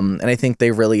 And I think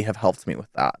they really have helped me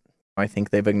with that. I think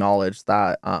they've acknowledged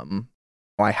that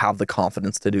I have the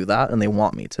confidence to do that, and they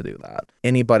want me to do that.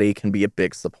 Anybody can be a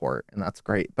big support, and that's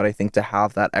great. But I think to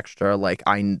have that extra,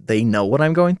 they know what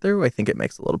I'm going through, I think it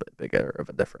makes a little bit bigger of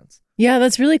a difference. Yeah,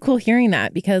 that's really cool hearing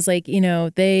that, because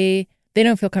they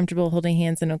don't feel comfortable holding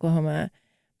hands in Oklahoma,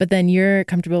 but then you're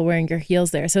comfortable wearing your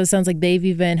heels there. So it sounds like they've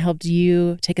even helped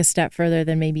you take a step further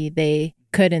than maybe they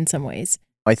could in some ways.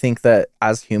 I think that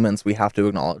as humans, we have to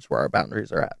acknowledge where our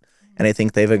boundaries are at. And I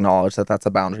think they've acknowledged that that's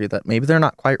a boundary that maybe they're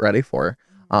not quite ready for.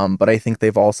 But I think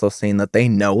they've also seen that they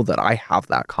know that I have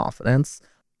that confidence.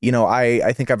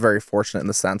 I think I'm very fortunate in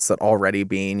the sense that already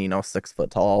being, 6 foot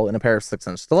tall in a pair of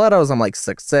 6-inch stilettos, I'm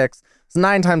 6'6". So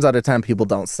 9 times out of 10, people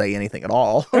don't say anything at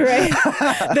all. Right.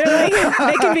 They're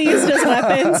they can be used as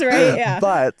weapons, right? Yeah.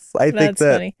 But I think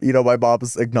that, funny. My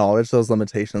mom's acknowledged those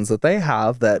limitations that they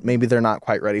have, that maybe they're not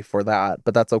quite ready for that,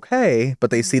 but that's okay.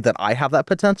 But they see that I have that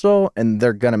potential, and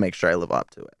they're going to make sure I live up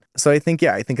to it. So I think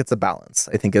it's a balance.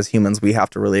 I think as humans, we have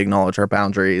to really acknowledge our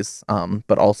boundaries,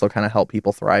 but also kind of help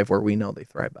people thrive where we know they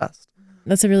thrive best.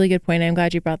 That's a really good point. I'm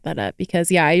glad you brought that up, because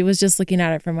I was just looking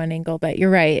at it from one angle, but you're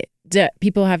right.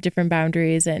 People have different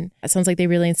boundaries, and it sounds like they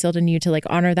really instilled in you to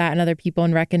honor that in other people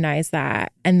and recognize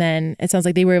that. And then it sounds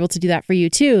like they were able to do that for you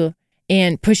too,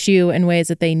 and push you in ways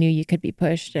that they knew you could be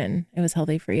pushed, and it was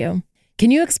healthy for you.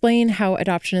 Can you explain how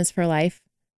adoption is for life?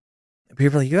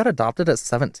 People are like, you got adopted at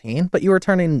 17, but you were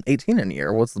turning 18 in a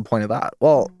year. What's the point of that?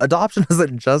 Well, adoption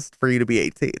isn't just for you to be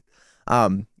 18.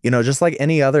 Just like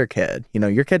any other kid,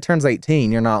 your kid turns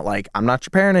 18. You're not like, I'm not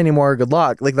your parent anymore. Good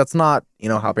luck. That's not,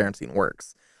 how parenting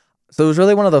works. So it was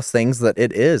really one of those things that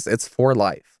it's for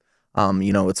life.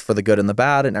 It's for the good and the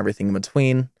bad and everything in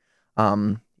between.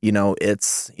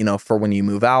 It's, for when you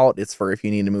move out, it's for if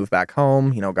you need to move back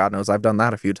home. God knows I've done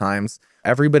that a few times.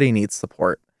 Everybody needs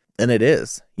support. And it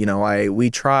is,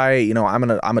 we try,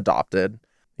 I'm adopted.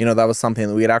 That was something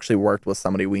that we had actually worked with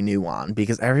somebody we knew on,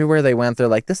 because everywhere they went, they're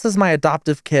like, this is my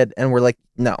adoptive kid. And we're like,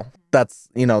 no, that's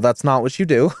not what you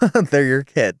do. They're your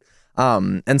kid.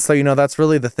 And so, that's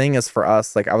really the thing is for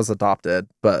us, I was adopted,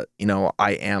 but,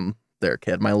 I am their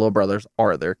kid. My little brothers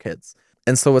are their kids.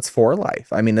 And so it's for life.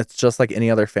 I mean, it's just like any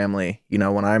other family,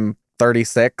 when I'm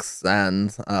 36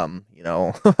 and,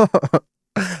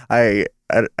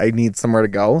 I need somewhere to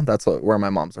go. That's where my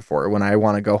moms are for. When I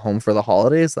want to go home for the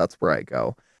holidays, that's where I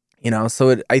go.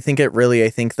 So I think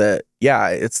that,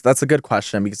 that's a good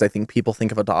question, because I think people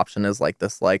think of adoption as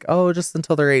this, oh, just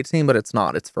until they're 18, but it's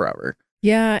not, it's forever.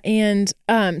 Yeah. And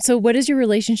so what does your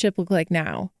relationship look like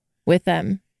now with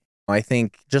them? I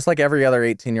think just like every other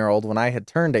 18-year-old, when I had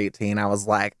turned 18, I was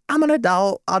like, I'm an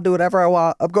adult. I'll do whatever I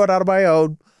want. I'm going out on my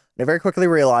own. And I very quickly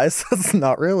realized it's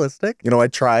not realistic. I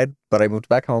tried, but I moved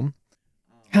back home.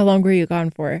 How long were you gone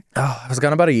for? Oh, I was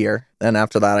gone about a year. And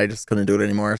after that, I just couldn't do it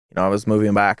anymore. I was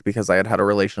moving back because I had a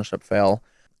relationship fail.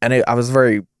 And I was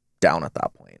very down at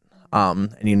that point.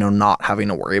 And, not having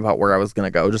to worry about where I was going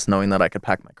to go, just knowing that I could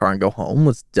pack my car and go home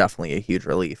was definitely a huge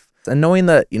relief. And knowing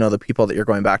that, the people that you're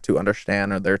going back to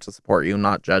understand are there to support you,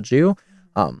 not judge you,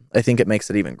 I think it makes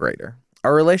it even greater.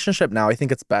 Our relationship now, I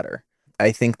think it's better.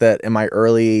 I think that in my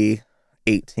early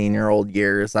 18-year-old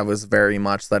years, I was very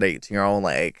much that 18-year-old,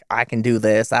 like, I can do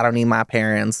this. I don't need my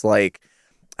parents. And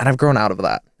I've grown out of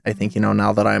that. I think,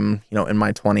 now that I'm, in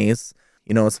my 20s,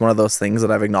 it's one of those things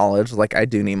that I've acknowledged, like, I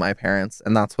do need my parents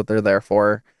and that's what they're there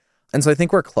for. And so I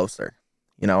think we're closer.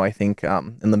 I think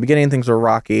in the beginning, things were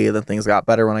rocky. Then things got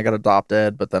better when I got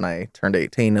adopted. But then I turned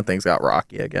 18 and things got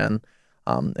rocky again.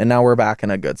 And now we're back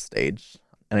in a good stage.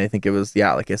 And I think it was,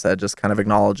 like I said, just kind of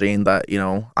acknowledging that,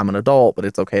 I'm an adult, but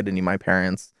it's okay to need my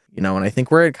parents. And I think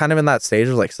we're kind of in that stage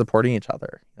of like supporting each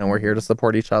other. And we're here to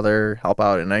support each other, help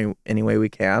out in any way we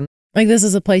can. Like this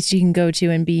is a place you can go to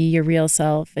and be your real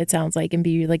self, it sounds like, and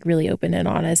be like really open and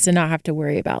honest and not have to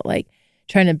worry about like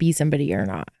trying to be somebody or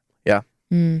not. Yeah.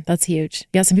 That's huge.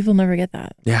 Yeah, some people never get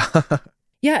that. Yeah.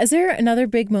 Yeah. Is there another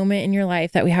big moment in your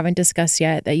life that we haven't discussed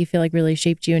yet that you feel like really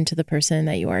shaped you into the person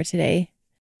that you are today?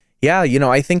 Yeah.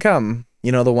 I think, the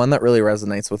one that really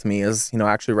resonates with me is,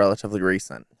 actually relatively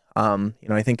recent.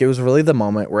 I think it was really the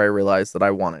moment where I realized that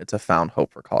I wanted to found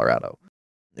Hope for Colorado.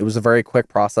 It was a very quick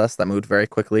process that moved very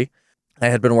quickly. I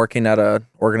had been working at an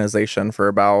organization for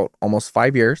about almost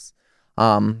 5 years.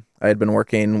 I had been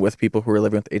working with people who were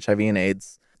living with HIV and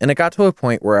AIDS. And it got to a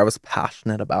point where I was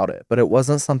passionate about it, but it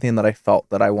wasn't something that I felt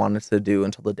that I wanted to do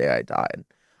until the day I died.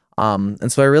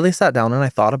 And so I really sat down and I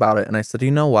thought about it and I said,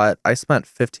 you know what? I spent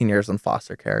 15 years in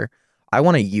foster care. I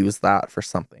want to use that for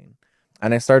something.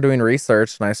 And I started doing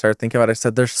research and I started thinking about it. I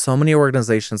said, there's so many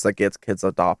organizations that get kids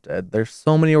adopted. There's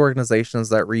so many organizations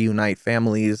that reunite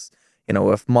families.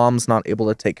 If mom's not able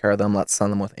to take care of them, let's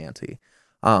send them with auntie.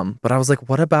 But I was like,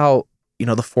 what about,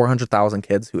 the 400,000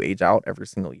 kids who age out every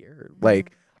single year?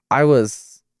 Like, I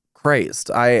was crazed.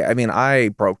 I mean, I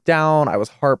broke down. I was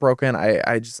heartbroken.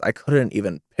 I couldn't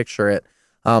even picture it.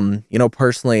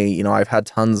 Personally, I've had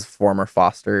tons of former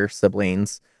foster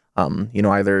siblings,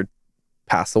 either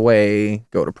pass away,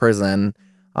 go to prison,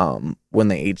 when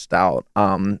they aged out.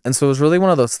 And so it was really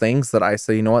one of those things that I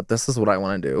said, you know what, this is what I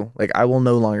want to do. Like, I will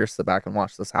no longer sit back and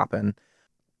watch this happen.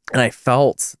 And I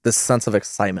felt this sense of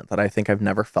excitement that I think I've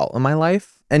never felt in my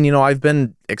life. And, I've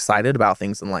been excited about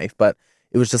things in life, but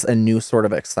it was just a new sort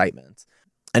of excitement.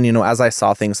 And, as I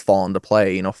saw things fall into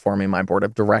play, forming my board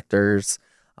of directors,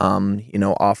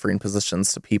 offering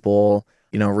positions to people,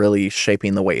 really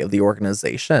shaping the way of the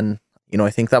organization, I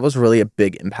think that was really a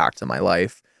big impact in my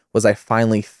life. Was I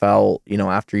finally felt,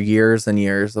 after years and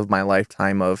years of my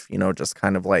lifetime of, just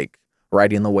kind of like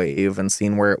riding the wave and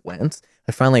seeing where it went,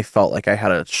 I finally felt like I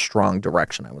had a strong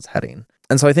direction I was heading.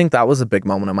 And so I think that was a big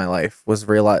moment in my life, was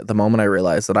the moment I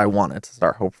realized that I wanted to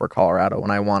start Hope for Colorado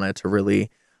and I wanted to really,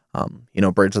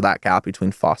 bridge that gap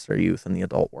between foster youth and the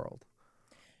adult world.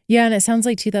 Yeah. And it sounds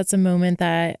like too, that's a moment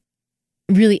that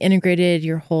really integrated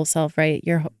your whole self, right?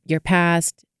 Your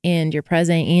past and your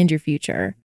present and your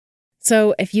future.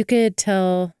 So if you could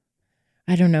tell,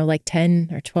 I don't know, like 10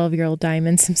 or 12-year-old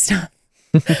Diamond some stuff,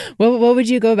 what would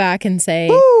you go back and say?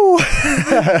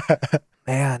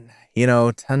 Man,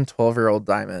 10, 12-year-old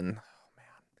Diamond.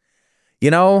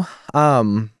 Oh,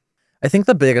 man. I think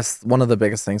one of the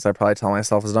biggest things I probably tell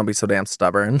myself is don't be so damn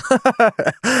stubborn.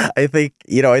 I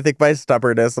think my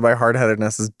stubbornness and my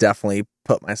hard-headedness has definitely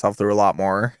put myself through a lot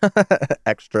more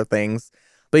extra things.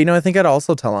 But, I think I'd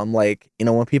also tell them, like,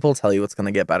 when people tell you it's going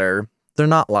to get better, they're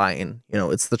not lying.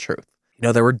 It's the truth.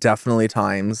 There were definitely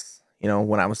times,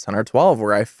 when I was 10 or 12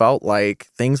 where I felt like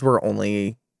things were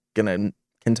only going to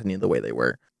continue the way they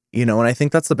were. And I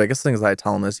think that's the biggest thing that I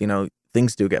tell them is,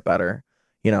 things do get better.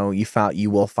 You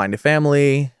will find a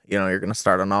family, you're going to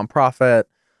start a nonprofit.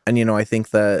 And, I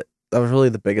think that was really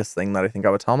the biggest thing that I think I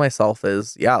would tell myself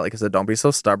is, like I said, don't be so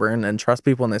stubborn and trust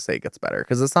people when they say it gets better.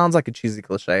 Because it sounds like a cheesy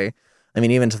cliche. I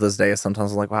mean, even to this day,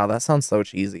 sometimes I'm like, wow, that sounds so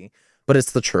cheesy, but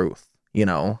it's the truth,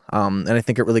 and I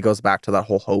think it really goes back to that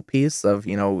whole hope piece of,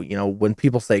 when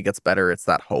people say it gets better, it's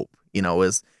that hope,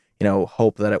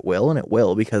 hope that it will, and it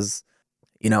will, because,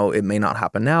 it may not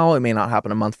happen now. It may not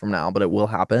happen a month from now, but it will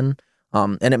happen.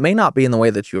 And it may not be in the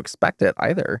way that you expect it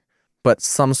either, but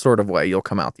some sort of way you'll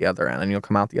come out the other end and you'll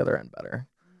come out the other end better.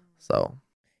 So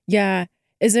Yeah.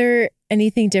 Is there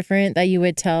anything different that you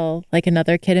would tell like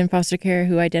another kid in foster care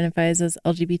who identifies as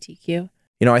LGBTQ?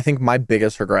 I think my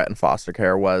biggest regret in foster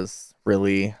care was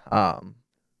really,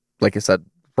 like I said,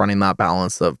 running that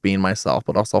balance of being myself,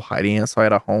 but also hiding it. So I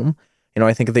had a home.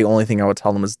 I think the only thing I would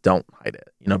tell them is don't hide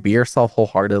it. Be yourself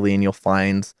wholeheartedly, and you'll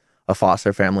find a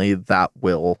foster family that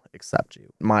will accept you.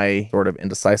 My sort of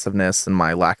indecisiveness and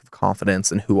my lack of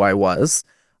confidence in who I was,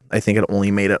 I think it only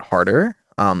made it harder.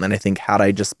 And I think had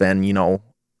I just been,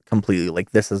 completely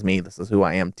like, this is me, this is who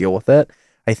I am, deal with it,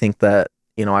 I think that,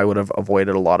 I would have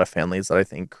avoided a lot of families that I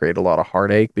think create a lot of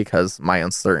heartache, because my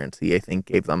uncertainty, I think,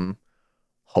 gave them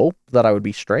hope that I would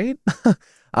be straight.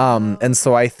 And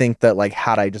so I think that, like,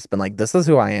 had I just been like, this is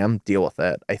who I am, deal with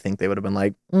it, I think they would have been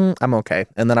like, I'm okay.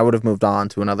 And then I would have moved on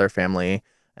to another family.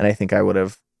 And I think I would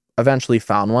have eventually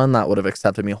found one that would have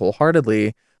accepted me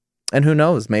wholeheartedly. And who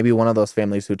knows, maybe one of those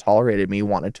families who tolerated me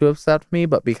wanted to accept me,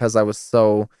 but because I was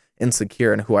so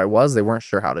insecure in who I was, they weren't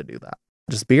sure how to do that.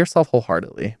 Just be yourself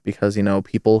wholeheartedly, because,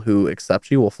 people who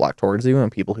accept you will flock towards you,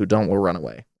 and people who don't will run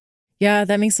away. Yeah,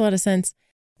 that makes a lot of sense.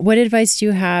 What advice do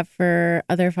you have for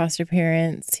other foster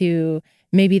parents who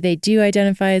maybe they do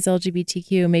identify as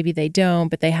LGBTQ, maybe they don't,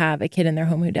 but they have a kid in their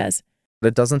home who does?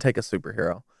 It doesn't take a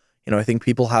superhero. I think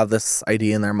people have this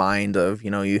idea in their mind of,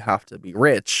 you have to be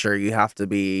rich, or you have to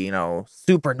be,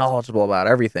 super knowledgeable about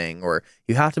everything, or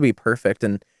you have to be perfect.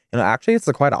 And, actually it's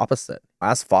the quite opposite.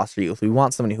 As foster youth, we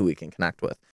want somebody who we can connect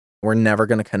with. We're never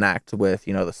going to connect with,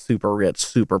 the super rich,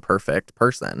 super perfect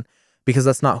person, because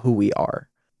that's not who we are.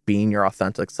 Being your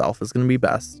authentic self is going to be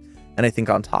best. And I think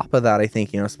on top of that, I think,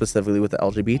 specifically with the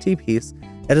LGBT piece,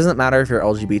 it doesn't matter if you're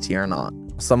LGBT or not.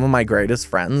 Some of my greatest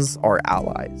friends are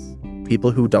allies.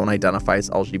 People who don't identify as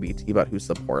LGBT, but who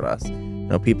support us.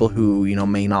 People who,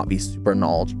 may not be super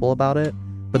knowledgeable about it,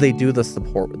 but they do the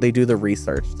support, they do the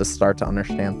research to start to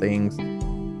understand things.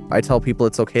 I tell people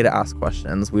it's okay to ask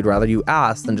questions. We'd rather you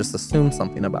ask than just assume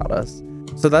something about us.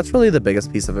 So that's really the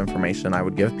biggest piece of information I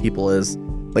would give people is,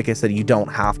 like I said, you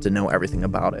don't have to know everything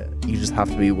about it. You just have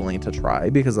to be willing to try,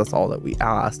 because that's all that we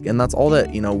ask. And that's all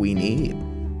that, we need.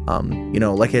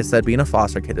 Like I said, being a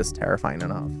foster kid is terrifying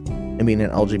enough. And being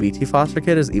an LGBT foster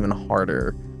kid is even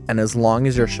harder. And as long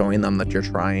as you're showing them that you're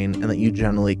trying and that you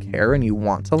genuinely care and you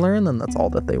want to learn, then that's all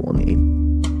that they will need.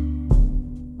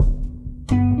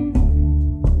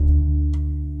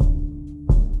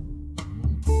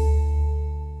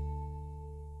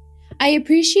 I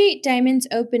appreciate Diamond's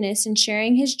openness in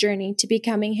sharing his journey to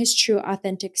becoming his true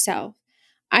authentic self.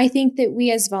 I think that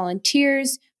we as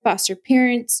volunteers, foster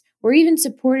parents, or even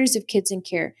supporters of kids in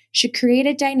care should create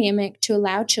a dynamic to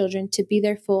allow children to be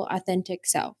their full authentic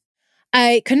self.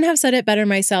 I couldn't have said it better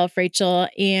myself, Rachel.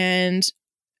 And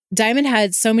Diamond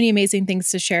had so many amazing things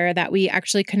to share that we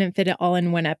actually couldn't fit it all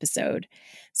in one episode.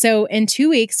 So in 2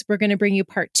 weeks, we're going to bring you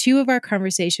part 2 of our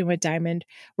conversation with Diamond,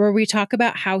 where we talk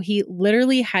about how he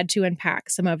literally had to unpack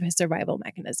some of his survival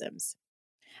mechanisms.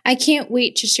 I can't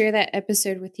wait to share that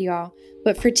episode with you all.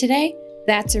 But for today,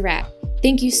 that's a wrap.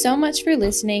 Thank you so much for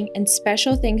listening, and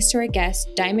special thanks to our guest,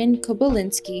 Diamond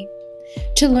Kobylinski.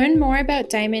 To learn more about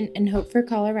Diamond and Hope for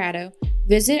Colorado,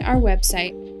 visit our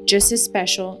website,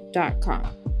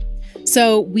 justaspecial.com.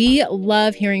 So we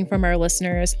love hearing from our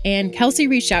listeners, and Kelsey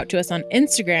reached out to us on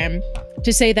Instagram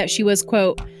to say that she was,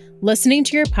 quote, listening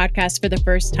to your podcast for the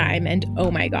first time, and oh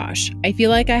my gosh, I feel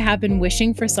like I have been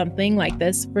wishing for something like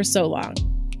this for so long.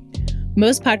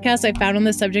 Most podcasts I found on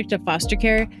the subject of foster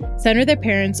care center their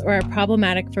parents or are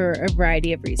problematic for a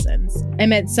variety of reasons. It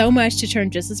meant so much to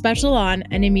turn Just as Special on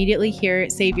and immediately hear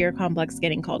Savior Complex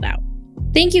getting called out.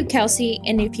 Thank you, Kelsey.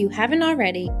 And if you haven't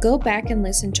already, go back and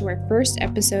listen to our first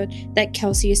episode that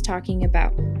Kelsey is talking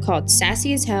about, called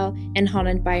Sassy as Hell and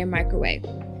Haunted by a Microwave.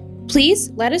 Please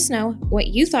let us know what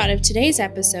you thought of today's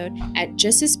episode at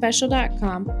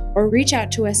justaspecial.com, or reach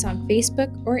out to us on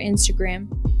Facebook or Instagram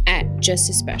at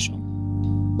justaspecial.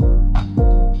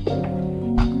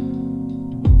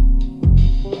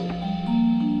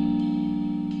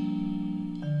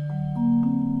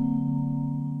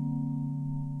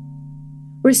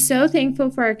 We're so thankful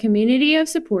for our community of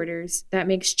supporters that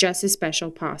makes Just as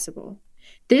Special possible.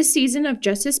 This season of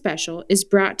Just as Special is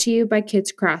brought to you by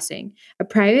Kids Crossing, a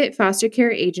private foster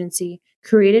care agency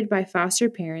created by foster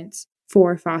parents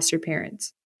for foster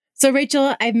parents. So,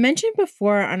 Rachel, I've mentioned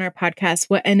before on our podcast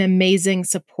what an amazing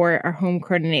support our home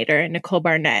coordinator, Nicole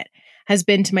Barnett, has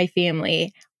been to my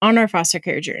family on our foster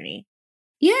care journey.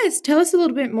 Yes, tell us a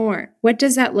little bit more. What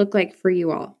does that look like for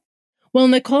you all? Well,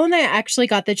 Nicole and I actually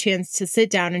got the chance to sit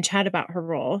down and chat about her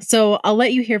role. So I'll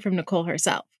let you hear from Nicole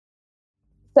herself.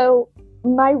 So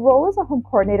my role as a home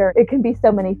coordinator, it can be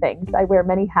so many things. I wear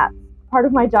many hats. Part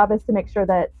of my job is to make sure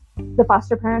that the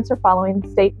foster parents are following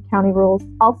state and county rules,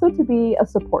 also to be a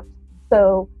support.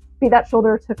 So be that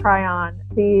shoulder to cry on,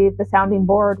 be the sounding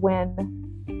board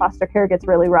when foster care gets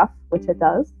really rough, which it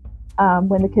does,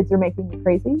 when the kids are making you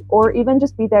crazy, or even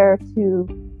just be there to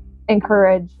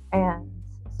encourage and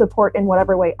support in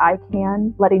whatever way I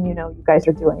can, letting you know you guys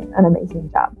are doing an amazing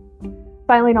job.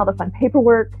 Filing all the fun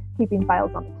paperwork, keeping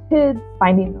files on the kids,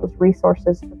 finding those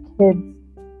resources for kids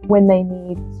when they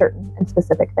need certain and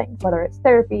specific things, whether it's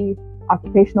therapy,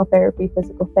 occupational therapy,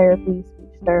 physical therapy,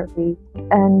 speech therapy,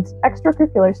 and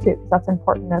extracurriculars too, because that's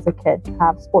important as a kid to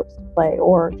have sports to play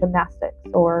or gymnastics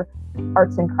or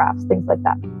arts and crafts, things like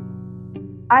that.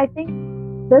 I think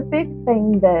the big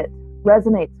thing that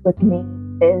resonates with me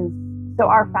is, so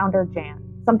our founder, Jan,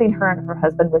 something her and her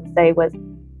husband would say was,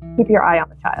 keep your eye on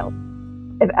the child.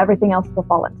 If everything else will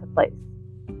fall into place.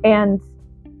 And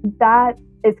that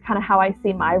is kind of how I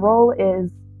see my role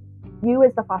is, you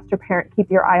as the foster parent,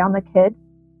 keep your eye on the kid,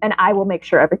 and I will make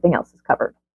sure everything else is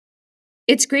covered.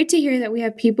 It's great to hear that we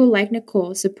have people like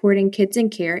Nicole supporting kids in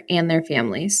care and their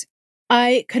families.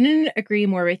 I couldn't agree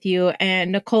more with you.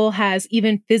 And Nicole has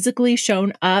even physically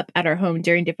shown up at our home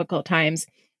during difficult times.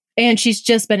 And she's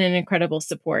just been an incredible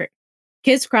support.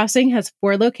 Kids Crossing has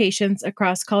 4 locations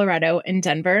across Colorado and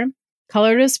Denver,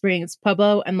 Colorado Springs,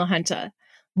 Pueblo, and La Junta.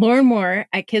 Learn more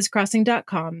at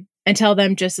kidscrossing.com and tell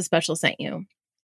them Just as Special sent you.